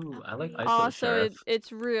 Ooh, I like Upgrade. ISO Also, Sheriff.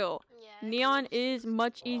 it's real. Yeah, Neon is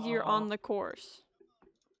much easier on Aw. the course.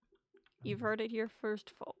 You've heard it here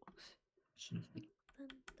first, folks. Dun, dun.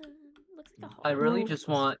 Looks like a I really hologram. just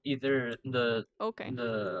want either Okay.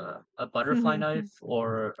 a butterfly knife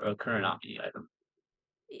or a Kuranami item.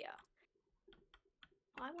 Yeah.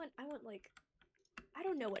 I want like, I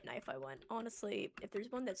don't know what knife I want. Honestly, if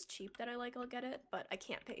there's one that's cheap that I like, I'll get it. But I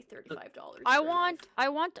can't pay $35. I for a want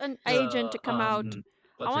knife. an agent to come out.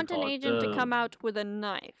 I what's it want an called? agent to come out with a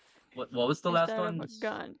knife What was the last instead one? of a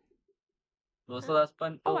gun. What was the last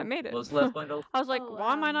bundle? Oh, I made it. What was the last bundle? I was like, Oh,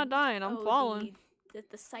 why am I not dying? I'm falling.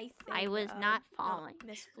 The scythe thing. I was not falling.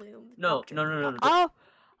 Miss Bloom. No. Nocturne. No. Oh,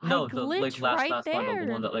 No, I the like glitched last right bundle, the there.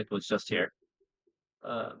 one that like was just here.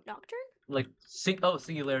 Nocturne? Like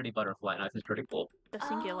Singularity Butterfly Knife is pretty cool. The Oh, that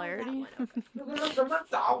singularity. one,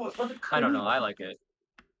 okay. I don't know, I like it.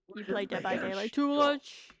 You play Dead by Daylight too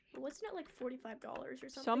much. Wasn't it like $45 or something?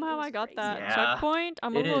 Somehow It was I got crazy. that Yeah, checkpoint.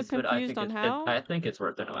 I'm a It little is, but I confused think on how. I think it's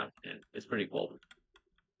worth it. In my opinion. It's pretty cool.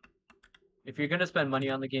 If you're gonna spend money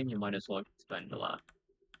on the game, you might as well spend a lot.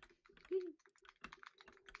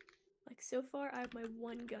 Like, so far, I have my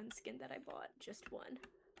one gun skin that I bought. Just one.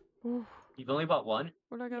 Oof. You've only bought one?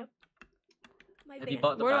 Where do I go? Yep. My Have you bandit.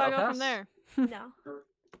 bought the Where do I battle go pass? from there? No.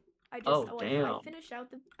 I just Oh, I damn. finished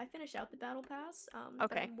out the battle pass. Okay.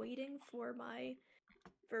 But I'm waiting for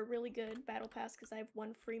a really good battle pass because I have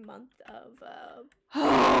one free month of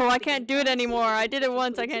Oh, I the can't Game do it Pass, anymore. I which did it includes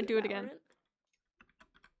once. I can't do it again. Valorant.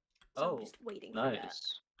 So Oh, I'm just waiting for that.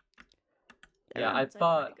 nice. Yeah, I Once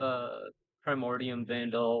bought finally Primordium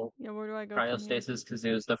Vandal, Yeah, where do I go from here? Cryostasis because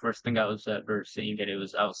it was the first thing I was ever seeing and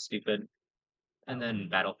I was stupid. And then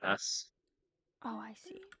Battle Pass. Oh, I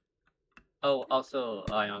see. Oh, also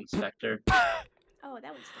Ion Spectre. Oh,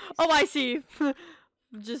 that one's nice. Oh, I see.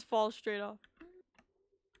 Just fall straight off.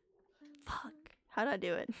 Fuck. How'd I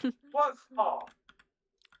do it? What's up?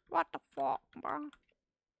 What the fuck, bro?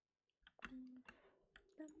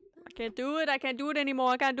 I can't do it. I can't do it anymore.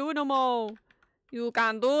 I can't do it no more. You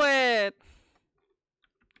can't do it.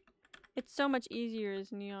 It's so much easier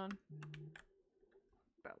as Neon.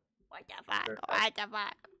 Bro, what the fuck? Sure. What the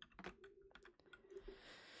fuck?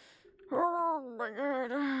 Oh my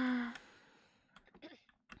god.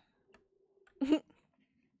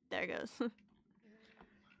 There it goes.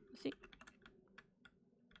 See?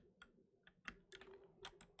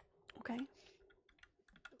 Okay.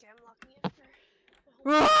 Okay, I'm locking it for.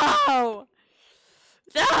 Whoa!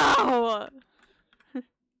 No!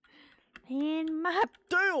 In my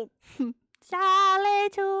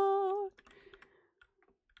solitude,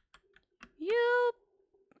 you.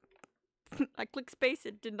 I clicked space.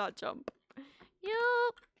 It did not jump.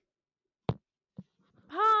 You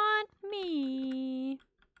haunt me.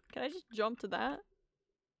 Can I just jump to that?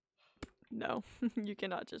 No, you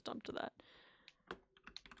cannot just jump to that.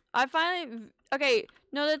 I finally okay.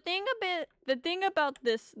 No, the thing about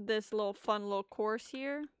this little fun little course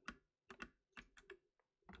here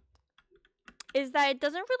is that it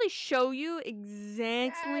doesn't really show you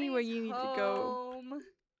exactly where you need to go. Home.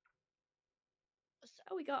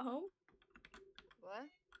 Oh, we got home? What?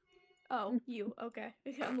 Oh, you. Okay.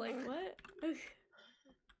 I'm like, what? No,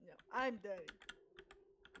 I'm dead.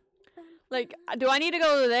 Like, do I need to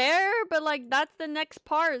go there? But like, that's the next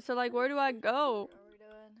part. So like, where do I go?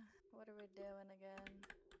 What are we doing again?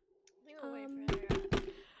 I think we'll wait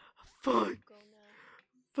for her. Fuck. Go now.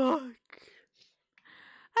 Fuck.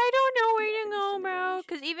 I don't know where Yeah, to just go, in the bro. range.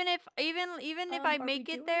 Cause even if I Are we make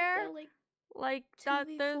doing it there, the, like that,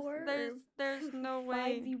 2v4 there's or no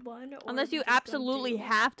way. 5v1, or Unless we you just gonna absolutely do-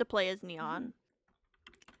 have to play as Neon.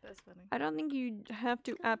 That's funny. I don't think you have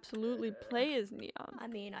to absolutely play as Neon. I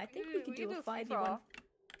mean, I think we could do a 5v1 free-for-all.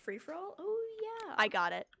 free-for-all. Oh, yeah. I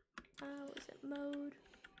got it. What was it? Mode.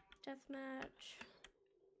 Deathmatch.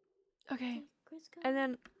 Okay. Chris got And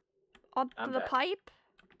then on I'm the back. pipe?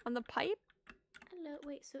 On the pipe? Hello.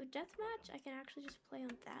 Wait, so deathmatch, I can actually just play on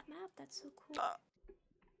that map? That's so cool. I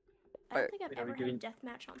Or- don't think I've Wait, are ever we doing- had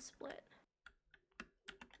deathmatch on Split.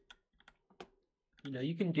 You know,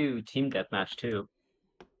 you can do team deathmatch too.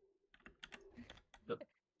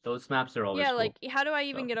 Those maps are always Yeah, cool. like how do I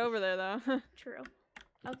even So- get over there though? True.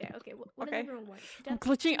 Okay, what Okay. does everyone want? I'm Death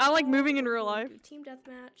glitching. I like free-for-all, moving in or real do we life. do team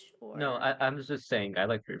deathmatch, or No, I'm just saying I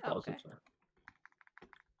like free falls. Okay. As well.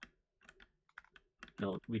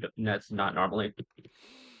 No, we don't. That's not normally,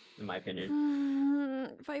 in my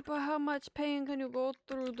opinion. Viper, how much pain can you go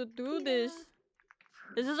through to do this?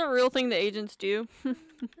 Is this a real thing that agents do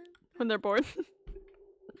when they're bored?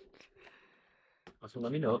 Also,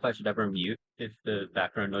 let me know if I should ever mute if the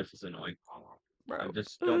background noise is annoying. I Bro.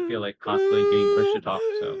 just don't feel like constantly being pushed to talk.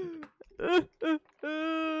 So Oh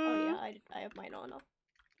yeah, I have mine on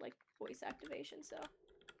like voice activation, so Oh,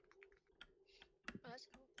 that's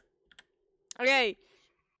cool. Okay.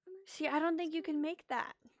 See, I don't think you can make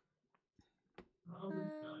that.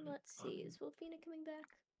 let's see, is Wolfina coming back?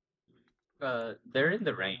 they're in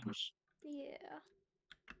the range. Yeah.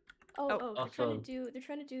 Oh, They're trying also- to do the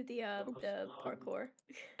parkour.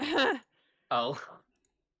 Oh,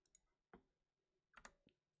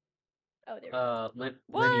 Oh, there we go.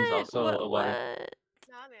 Lenny's also What? away.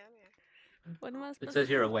 No, I'm here. What am I supposed It says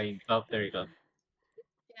to you're do? away. Oh, there you go.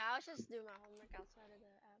 Yeah, I was just doing my homework outside of the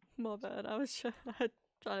app. My bad. I was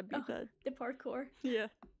trying to beat that. The parkour. Yeah.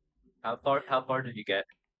 How far did you get?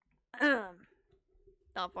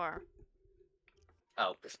 Not far.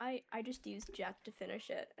 Oh, I just used Jack to finish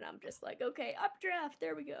it, and I'm just like, okay, updraft,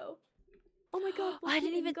 there we go. Oh my god, I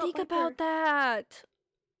didn't Wolfina, you even got think Viper. about that.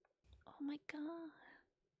 Oh my god.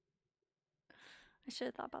 I should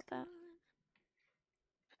have thought about that.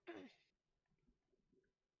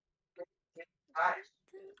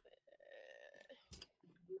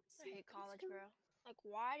 I hate college, bro. Like,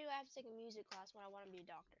 why do I have to take a music class when I want to be a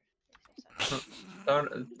doctor? Makes no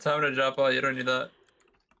sense. Time to drop out. You don't need that.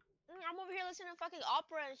 I'm over here listening to fucking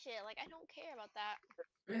opera and shit. Like, I don't care about that.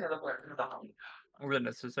 Really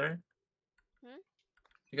necessary. Hmm?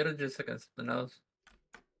 You gotta just look at something else.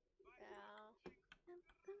 Yeah.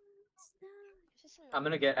 It's just I'm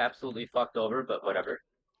gonna get absolutely fucked over, but whatever.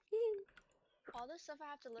 all the stuff I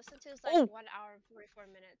have to listen to is like Oh. 1 hour and 44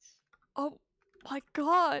 minutes. Oh my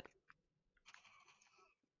god.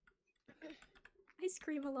 I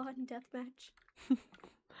scream a lot in deathmatch.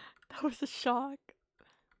 That was a shock.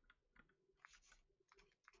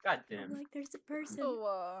 God I'm damn. like, there's a person.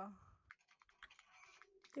 Oh,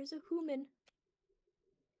 There's a human.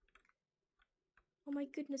 Oh my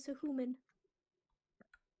goodness, a human.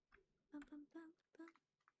 Bum, bum, bum, bum,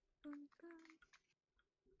 bum, bum.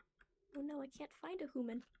 Oh no, I can't find a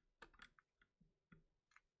human.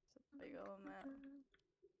 big old map.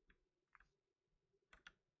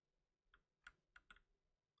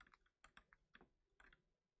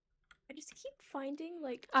 I just keep finding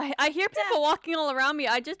like I hear people walking all around me.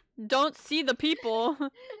 I just don't see the people.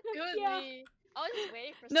 It was Yeah. me. I was just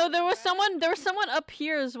waiting for No, there was someone. someone. There was someone up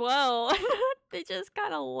here as well. They just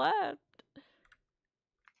kind of left.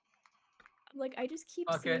 like I just keep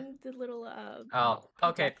Okay. seeing the little Oh,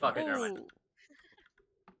 okay. Jack Fuck it. Never mind. Ooh.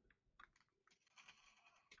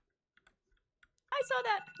 I saw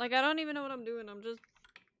that. Like I don't even know what I'm doing. I'm just.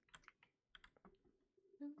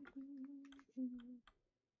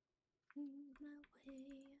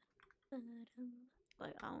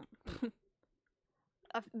 Like I don't.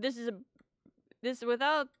 This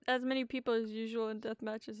without as many people as usual in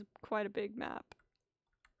deathmatch is quite a big map.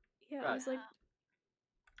 Yeah, I was like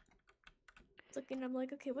looking, I'm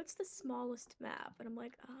like, okay, what's the smallest map? And I'm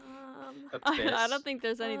like, Abyss. I don't think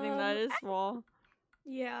there's anything that is small.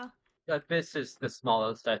 Yeah. Abyss is the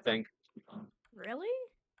smallest, I think. Really?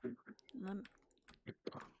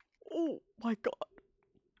 Oh my god.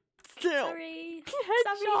 Still. Sorry.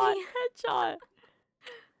 Headshot. Sorry. Headshot.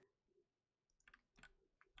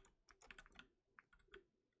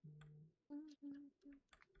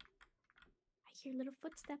 I hear little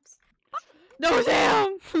footsteps. No,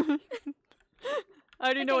 Sam! I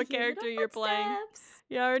already know I what hear little character you're playing. footsteps.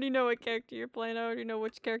 Yeah, I already know what character you're playing. I already know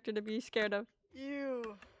which character to be scared of.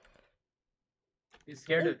 You. He's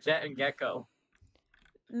scared of Jet and Gecko.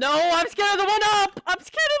 No, I'm scared of the one up! I'm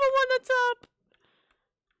scared of the one that's up!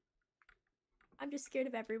 I'm just scared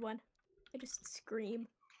of everyone. I just scream.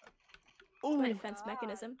 Ooh. My defense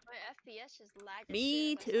mechanism. My FPS just lagged. the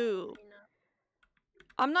Me shit out of too. myself, you know?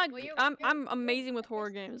 I'm not. Well, you're- I'm you're- amazing with horror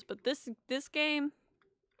games, but this game.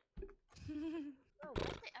 Oh,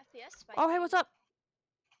 what's my FPS spiking? Oh, hey, what's up?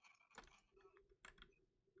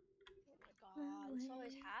 Oh my god, this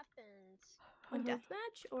always happens. On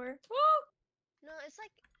deathmatch or No, it's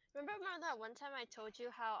like remember that one time I told you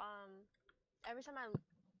how every time I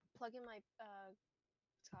plug in my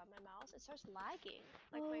what's it called, my mouse, it starts lagging.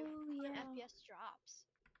 Like my FPS drops.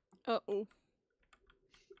 Uh oh.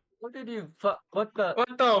 What did you what the?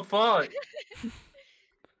 What the fuck?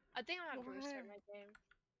 I think I'm gonna restart my game.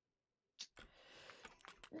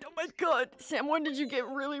 Oh my god, Sam, when did you get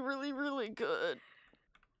really, really, really good?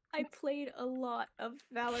 I played a lot of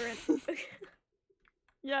Valorant.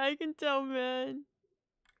 Yeah, I can tell, man.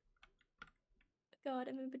 God,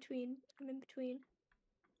 I'm in between. I'm in between.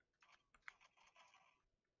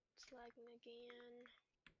 It's lagging again.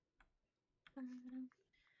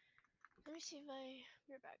 Let me see if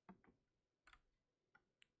we're back.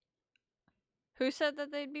 Who said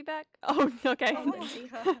that they'd be back? Oh, okay. Oh, Lindsay.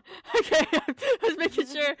 Okay, I was making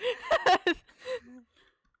sure.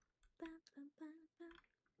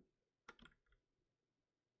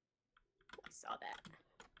 I saw that.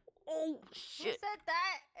 Oh, Who shit. said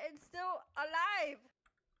that? It's still alive.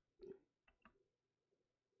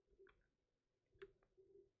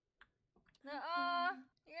 Nuh-uh.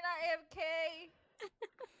 You're not AFK.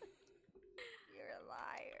 You're a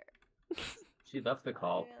liar. She left the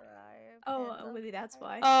call. You're a liar. Oh, Panda. maybe that's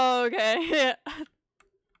why. Oh, okay.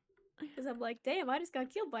 Because I'm like, damn, I just got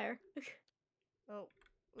killed by her. Oh,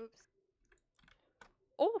 oops.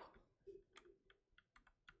 Oh.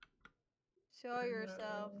 Show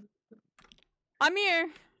yourself. I'm here.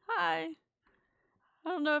 Hi. I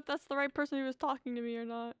don't know if that's the right person who was talking to me or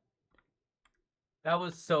not. That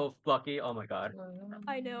was so lucky. Oh my god.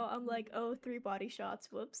 I know, I'm like, oh, 3 body shots.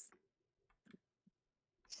 Whoops.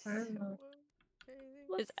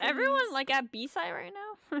 Is everyone like at B side right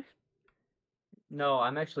now? No,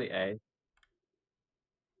 I'm actually A.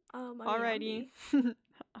 I'm Alrighty. Oh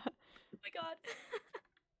my god.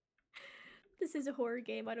 This is a horror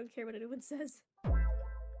game. I don't care what anyone says.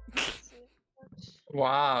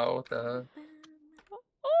 Wow, what the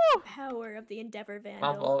Oh! Power of the Endeavor my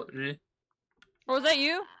Vandal. fault, G. Or was that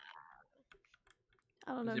you?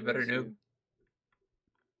 I don't know. You who better was do. you.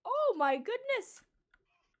 Oh my goodness!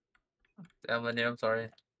 Damn, Lenny, I'm sorry.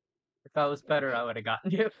 If I was better, I would have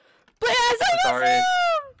gotten you. Please, I'm sorry.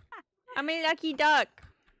 I'm a lucky duck.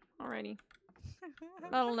 Alrighty.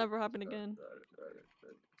 That'll never happen again. Oh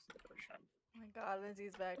my god,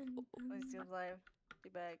 Lindsay's back. Lindsay's alive. She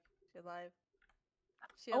back. She alive.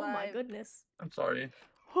 She Oh alive. my goodness. I'm sorry.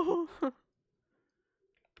 You're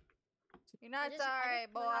I not just sorry,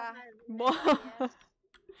 went off boy. my Boy. FPS.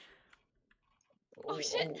 Oh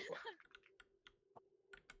shit!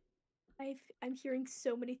 I'm hearing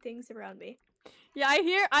so many things around me. Yeah,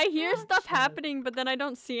 I hear stuff happening, but then I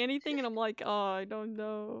don't see anything, and I'm like, oh, I don't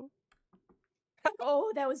know.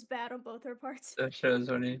 Oh, that was bad on both our parts. That shows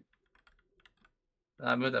funny.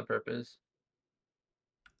 I moved on purpose.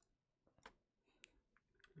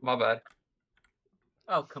 My bad.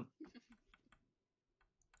 Oh, come.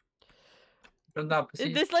 I'm not Is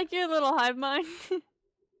pussy. this like your little hive mind?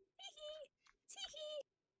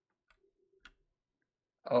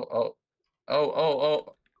 Oh.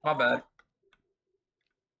 My bad.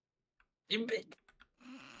 You big.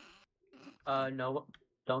 No,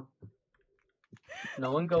 don't.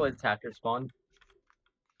 No one go attacker spawn.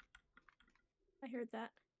 I heard that.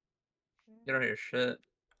 You don't hear shit.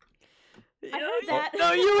 I heard that.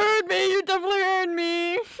 No, you heard me. You definitely heard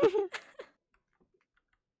me.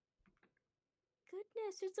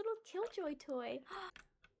 Goodness, there's a little Killjoy toy.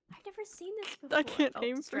 I've never seen this before. I can't Oh,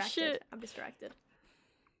 aim for distracted. shit. I'm distracted.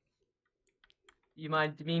 You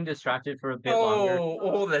mind being distracted for a bit longer?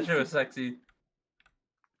 Oh, that shit was sexy.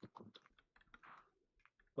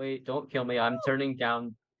 Wait, don't kill me. I'm turning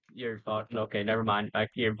down You're fucked. Okay, never mind. I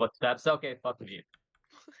hear footsteps. Okay, fuck me.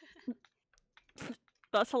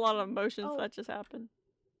 That's a lot of emotions Oh. that just happened.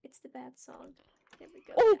 It's the bad song. There we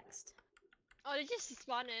go. Oh! Next. Oh, they just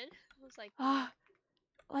spawned in. I was like, Ah,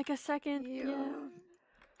 like a second. You. Yeah.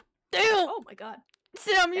 Damn! Oh my god.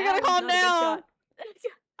 Sam, you That gotta was calm not a good down. shot.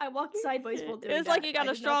 I walked sideways while doing It's that. like you got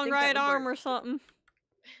I a did not strong think that right would arm work. or something.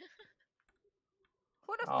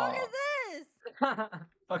 Who the fuck is this?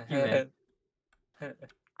 Fuck you, man.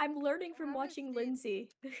 I'm learning from I've never watching seen- Lindsay.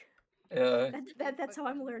 Yeah. That's how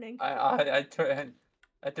I'm learning. I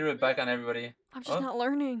threw it back on everybody. I'm just Huh? not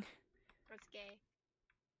learning. that's gay.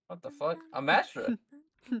 What the fuck? I'm Astra.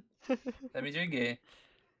 That means you're gay.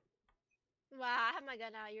 Wow, I have my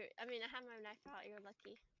gun out. I have my knife out. You're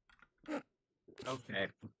lucky. Okay.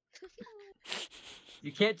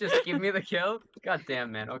 You can't just give me the kill? God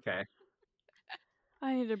damn, man. Okay.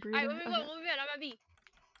 I need to breathe. Alright, where we going? I'm at B.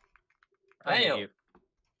 I hate Damn. you.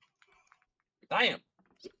 Damn.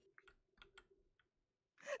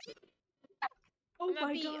 Oh I'm my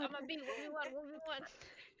at B. god. I'm at B. 1v1.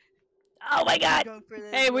 Oh my god! Drunk for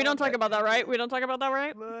this, Hey, we bro. don't talk about that, right? We don't talk about that,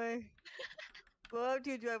 right? Boy. Boy, I'm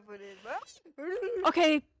too drunk for this, bro.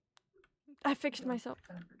 Okay. I fixed myself.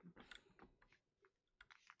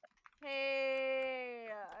 Hey,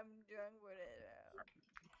 I'm drunk with it.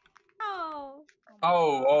 Oh.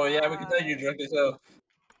 Oh, yeah, we can tell you God. drunk as hell.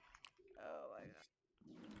 Oh my god.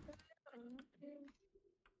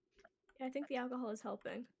 Yeah, I think the alcohol is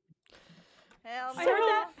helping. Hell I no. heard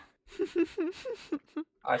that.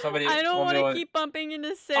 Alright, somebody. I don't want want me to to- keep bumping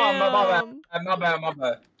into Sam. Oh, my bad. My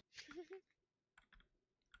bad.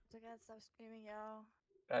 I gotta stop screaming, y'all.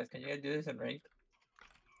 Guys, can you guys do this in ranked?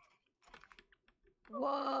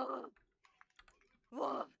 Whoa.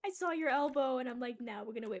 Whoa. I saw your elbow and I'm like, nah,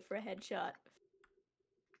 we're gonna wait for a headshot.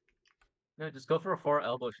 No, just go for 4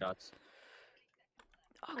 elbow shots.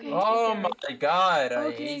 Okay. Oh Derek. my god, I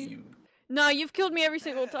Okay. hate you. No, you've killed me every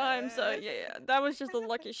single time, so yeah, that was just a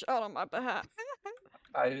lucky shot on my behalf.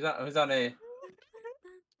 Alright, who's on A?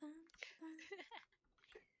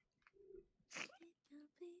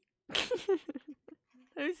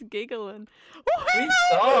 Who's giggling? We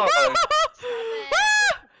saw. Rose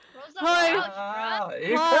the Hi. couch, bruh.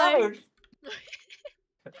 You Hi. crouched.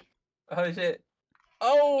 Oh shit.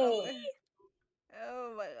 Oh.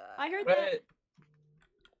 Oh my god. I heard that. Wait.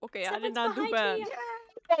 Okay, I did Someone's not do bad. behind me.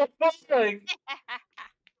 Oh, fuck.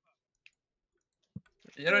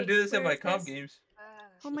 You don't Wait, do this in where my is comp this? games.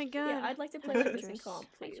 Oh my god. Yeah, I'd like to play with this in Citrus. comp,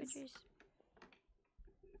 Hi, please. Citrus.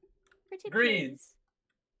 Pretty Green. please.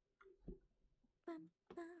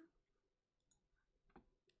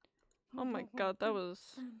 Oh my god, that was.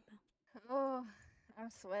 Oh, I'm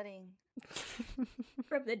sweating.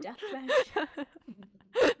 From the deathmatch.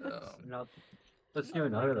 No. Let's do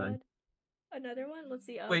another then. Another one? Let's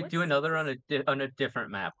see. Wait, what's do another this? on a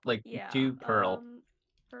different map. Like, Yeah. do Pearl.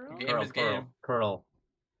 Pearl? Game Pearl, is Pearl, game. Pearl.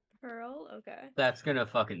 Pearl? Okay. That's gonna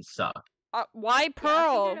fucking suck. Why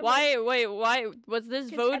Pearl? figured it Why? Wait, why? Was this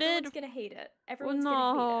 'Cause voted? Everyone's gonna hate it. Well, Everyone's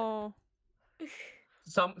gonna no. hate it.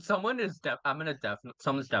 Someone's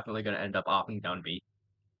definitely gonna end up opting down B.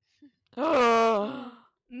 Oh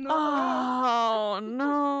No.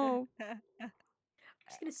 no. I'm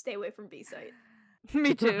just gonna stay away from B site.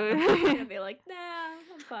 Me I'm too. gonna be like, nah,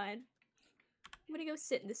 I'm fine. I'm gonna go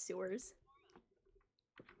sit in the sewers.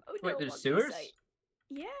 Oh no, Wait, I'm there's on B sewers? site.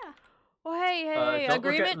 Yeah. Oh hey, hey, Don't look at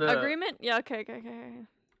agreement, the- agreement. Yeah, okay, okay, okay.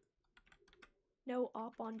 No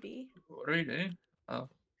op on B. What are you doing? Oh.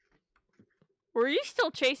 Were you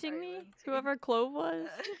still chasing Sorry, me? Lindsay. Whoever Clove was.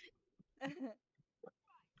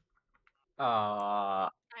 Alright,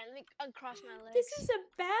 let me uncross my legs. This is a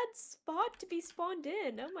bad spot to be spawned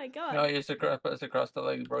in. Oh my god. No, it's across the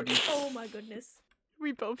leg, Brody. Oh my goodness.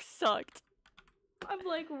 We both sucked. I'm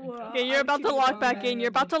like, whoa. Okay, you're about to lock back in. You're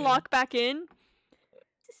about to lock back in.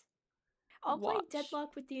 I'll play Watch.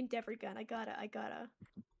 Deadlock with the Endeavor gun. I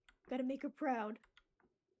gotta make her proud.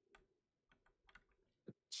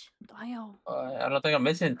 Damn. I don't think I'm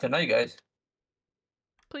missing tonight, guys.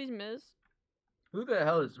 Please, miss. Who the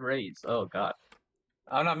hell is Raids? Oh god.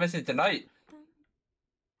 I'm not missing tonight.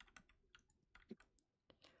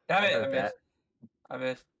 Damn it, I heard missed. I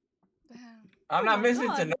missed. Damn. I'm Oh not my missing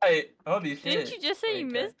God. tonight. Holy shit. Didn't you just say you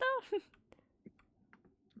Okay. missed though?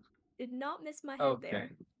 Did not miss my head Okay. there.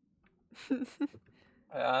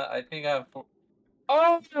 I think I have.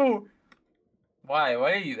 Oh! Why?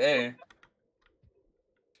 Why are you there?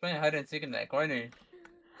 Just playing hide and seek in that corner.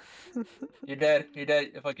 You're dead. You're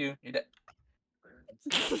dead. Fuck you. You're dead.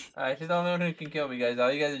 Alright, she's the only one who can kill me, guys.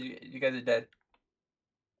 All you guys are dead.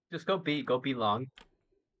 Just go B long.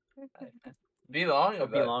 Belong?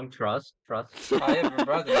 Belong, trust. Oh, yeah, my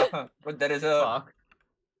brother. But that is Fuck.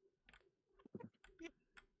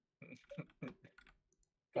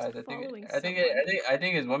 Guys, Just following I think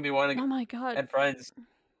it's 1v1 Oh my god. and friends.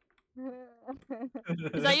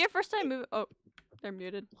 Is that your first time moving? Oh, they're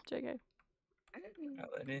muted. JK.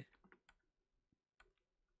 Melody.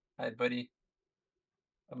 Hi, buddy.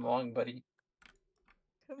 I'm long, buddy.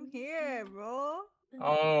 Come here, bro.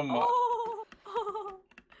 Oh my. Oh!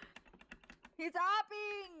 He's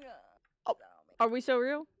hopping. Oh. Are we so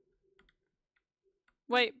real?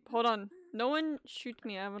 Wait, hold on. No one shoot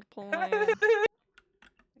me. I'm gonna pull my.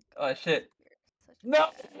 Oh shit. Such a No!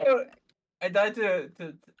 bad I died to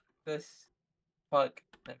this. Fuck.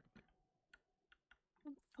 I'm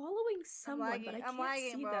following someone, but I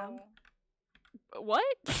can't see them. What?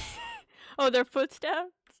 Oh, their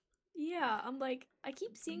footsteps? Yeah, I'm like, I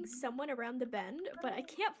keep seeing someone around the bend, but I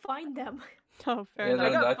can't find them. Oh, fair Yeah,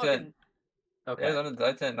 enough. no, got that's fucking- it. Okay. Yeah,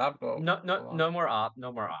 that's it. Not go. No more op.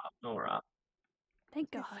 No more op. No more op. Thank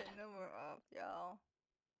He God. said no more up, y'all.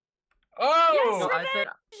 Oh! No, I said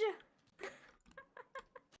Revenge!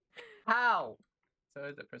 how? So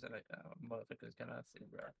is the person like motherfuckers cannot see,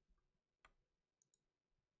 bro.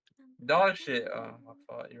 Dog shit. Oh, my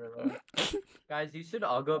fault. You were low. Guys, you should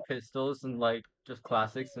all go pistols and like just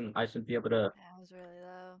classics, and I should be able to. That was really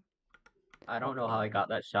low. I don't know how I got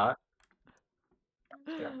that shot.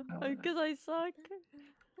 Because I suck.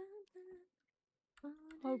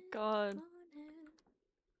 Oh God. I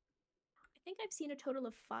think I've seen a total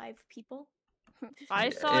of 5 people. I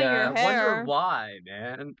saw Yeah, your I wonder hair. why,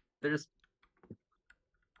 man. There's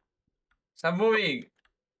Stop moving,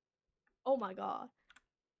 Oh my god.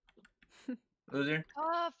 loser.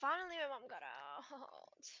 Oh, finally my mom got out.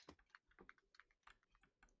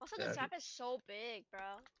 Also, Yeah, this map is so big, bro.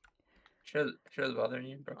 Sure, bothering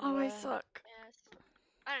you, bro. Oh, I Yeah. suck. Yes.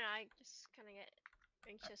 I don't know, I just kind of get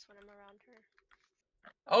anxious when I'm around her.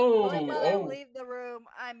 Oh, Only while I oh, leave the room,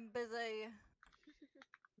 I'm busy.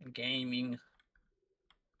 gaming.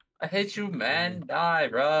 I hate you, man. Die,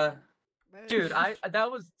 bruh. dude. That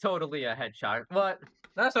was totally a headshot. What?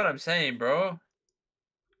 That's what I'm saying, bro.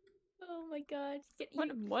 Oh my god. What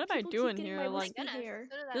am I people keep doing getting here? my Like, wispy hair.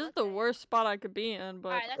 this is the worst spot I could be in, but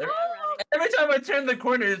Alright, that's Every- fine, I'm ready. Every time I turn the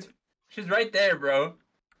corners, she's right there, bro.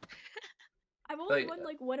 I've only Like, won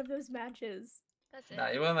like one of those matches. That's it. Nah,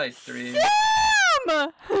 you won like 3.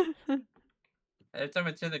 Sam! Every time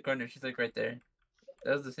I turn the corner, she's like right there.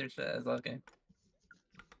 That was the same shit as last game.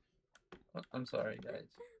 Oh, I'm sorry, guys.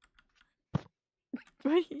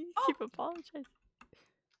 Why do you keep apologizing?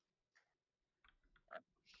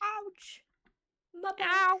 Ouch! My back.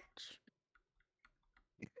 Ouch!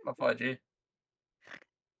 My fault, G.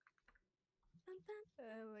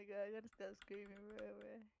 Oh my god, I gotta stop screaming right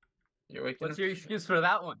away. You're waking What's up. your excuse for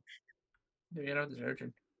that one? You're getting out this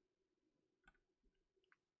urgent.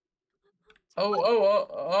 Oh. I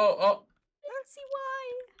don't see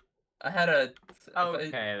why. I had a. Okay,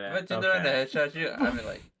 If I then. turned around Okay. and headshot you, I'd be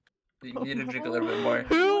like, you need to drink a little bit more.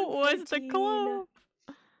 Who was the 114. clone?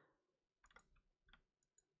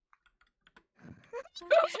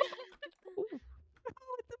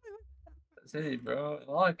 See, bro.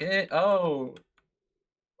 Okay. Oh.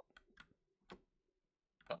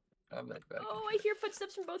 I'm like back. Oh, I hear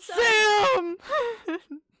footsteps from both sides. Sam!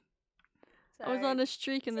 I was Sorry. on a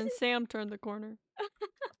streak and then Sam turned the corner.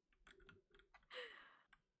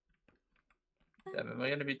 Damn, am I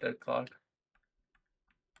gonna beat the clock?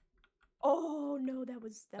 Oh no, that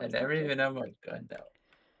was I not never good. even have my gun out.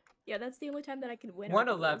 Yeah, that's the only time that I can win.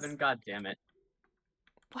 111. God damn it.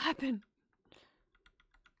 What happened?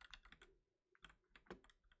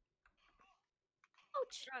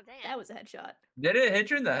 Ouch! Oh, damn. That was a headshot. Did it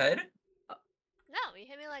hit you in the head? No, you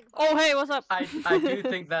hit me like. Oh, hey, what's up? I do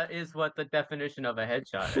think that is what the definition of a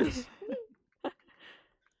headshot is.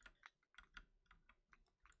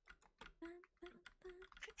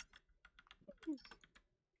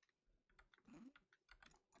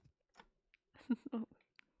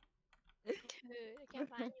 I can't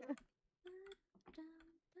find you.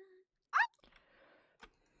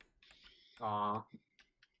 Aw.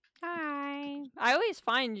 Hi. I always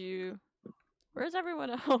find you. Where's everyone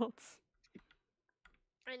else?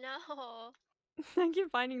 I know. I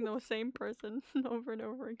keep finding the same person over and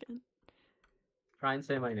over again. Try and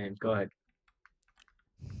say my name. Go ahead.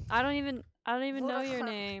 I don't even know your Volkan.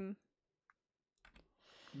 name.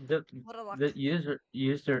 What a luck. The user.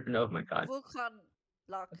 Oh my god. Vulcan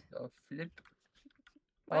luck. Oh, flip.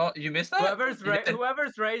 Oh, you missed that? You did.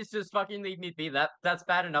 Whoever's raised, just fucking leave me be. That's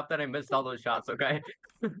bad enough that I missed all those shots. Okay.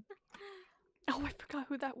 Oh, I forgot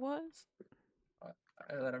who that was.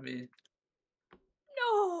 I let him be.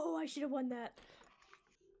 No, I should have won that.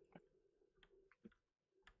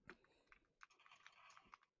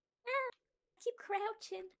 Keep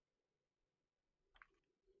crouching.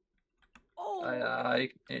 Oh,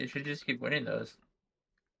 You should just keep winning those.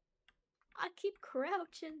 I keep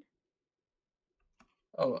crouching.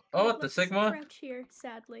 Oh, What the lets us Sigma? crouch here,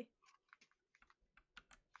 sadly.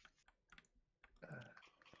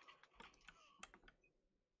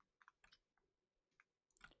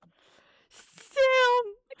 Sam!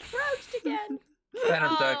 I crouched again.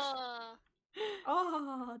 Phantom Text.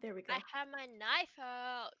 Oh, there we go. I have my knife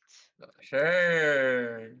out.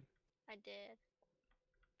 Sure. I did.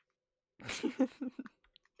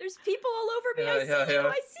 There's people all over me. I see you.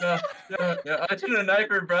 I see you. I should have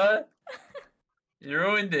knifed her, bruh. You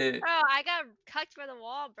ruined it. Oh, I got cucked by the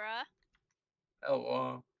wall, bruh. Oh,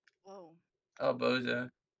 wow. Whoa. Oh,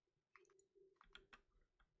 Boza.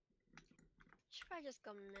 Should probably just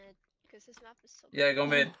go mid, because this map is so Yeah, go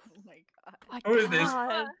mid. Oh my god. Who is this?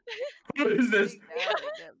 God. Who is this?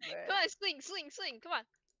 Come on, swing, come on.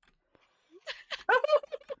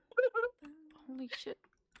 Holy shit.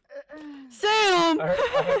 Sam! I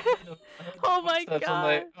heard Oh my footsteps, I'm god.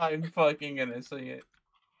 like, I'm fucking gonna swing it.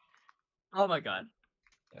 Oh my god.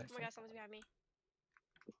 Oh my god, someone's behind me.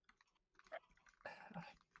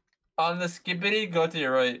 On the skibbity, go to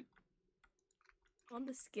your right. On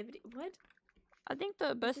the skibbity. What? I think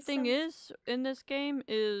the best this thing some- is in this game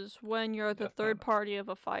is when you're the third party of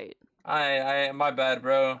a fight. My bad,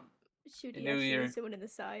 bro. Shoot, New yeah, shooting Year. someone in the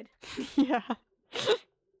side. Yeah.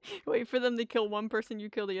 Wait for them to kill one person, you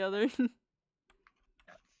kill the other.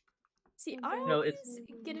 See, I No, always it's-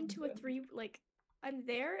 get into a 3, like, I'm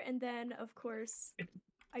there, and then, of course,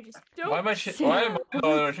 I just Why am I Why am I the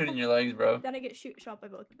only one shooting your legs, bro? Then I get shot by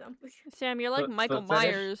both of them. Sam, you're like But- Michael but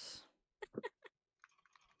finish. Myers.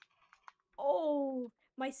 Oh,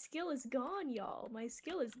 my skill is gone, y'all. My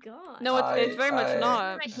skill is gone. No, it's very much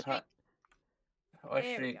not. My streak. What There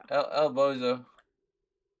we streak? El Bozo.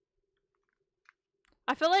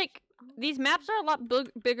 I feel like these maps are a lot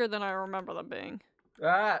bigger than I remember them being.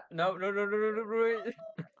 Ah, no. Wait.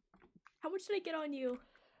 How much did I get on you?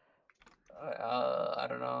 I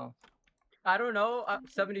don't know. I don't know.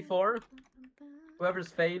 74. Whoever's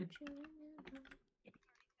fade.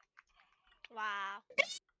 Wow.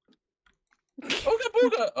 Ooga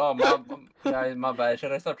booga! Oh, guys, my bad.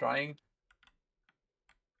 Should I stop trying?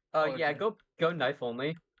 Oh Oh, yeah, okay. go knife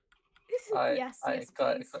only. Yes, please.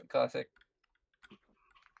 Classic.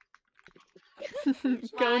 Go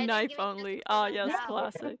Why did knife you give it only. just Ah, for yes, now?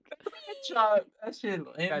 classic. Good job. That shit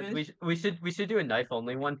lame. Guys, we should do a knife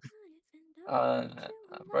only one.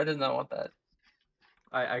 Bro does not want that.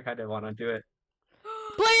 I kind of want to do it.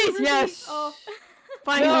 Please, yes. Oh.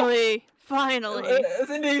 Finally, finally.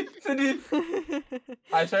 Cindy.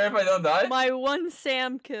 I'm sorry if I don't die. My one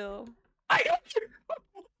Sam kill. I got you.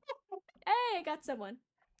 Hey, I got someone.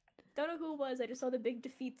 Don't know who it was. I just saw the big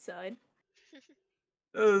defeat sign.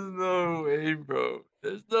 There's no way, bro.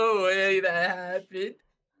 There's no way that happened.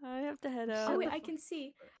 I have to head out. Oh wait, I can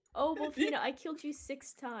see. Oh, Wolfina, I killed you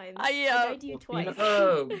 6 times. I died to you twice.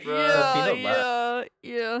 Oh, bro. Yeah. Oh,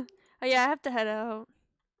 yeah, I have to head out.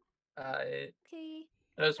 Okay.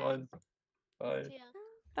 There's one. Bye. Yeah.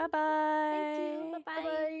 Bye bye. Thank you.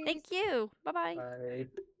 Bye-bye. Thank you. Bye bye. Bye.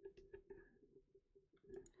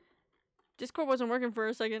 Discord wasn't working for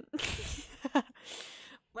a second.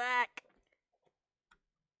 Whack.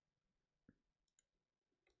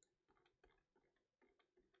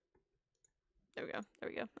 There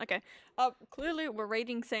we go. Okay. Clearly we're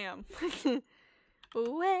rating Sam.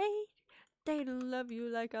 Wait, they don't love you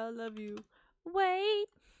like I love you. Wait,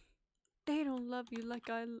 they don't love you like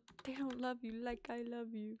I love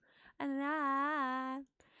you. And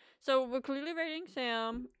so we're clearly rating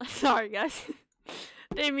Sam. Sorry guys.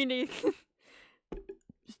 Didn't mean to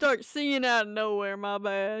start singing out of nowhere, my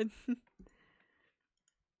bad.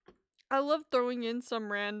 I love throwing in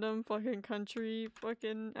some random fucking country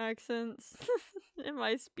fucking accents in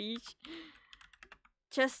my speech.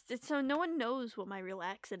 Just so no one knows what my real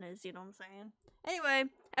accent is, you know what I'm saying? Anyway,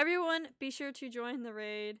 everyone be sure to join the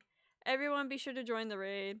raid. I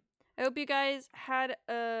hope you guys had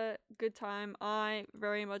a good time. I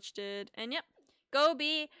very much did. And yep, go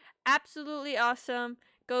be absolutely awesome.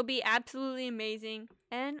 Go be absolutely amazing.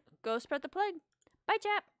 And go spread the plague. Bye,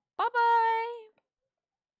 chat. Bye-bye.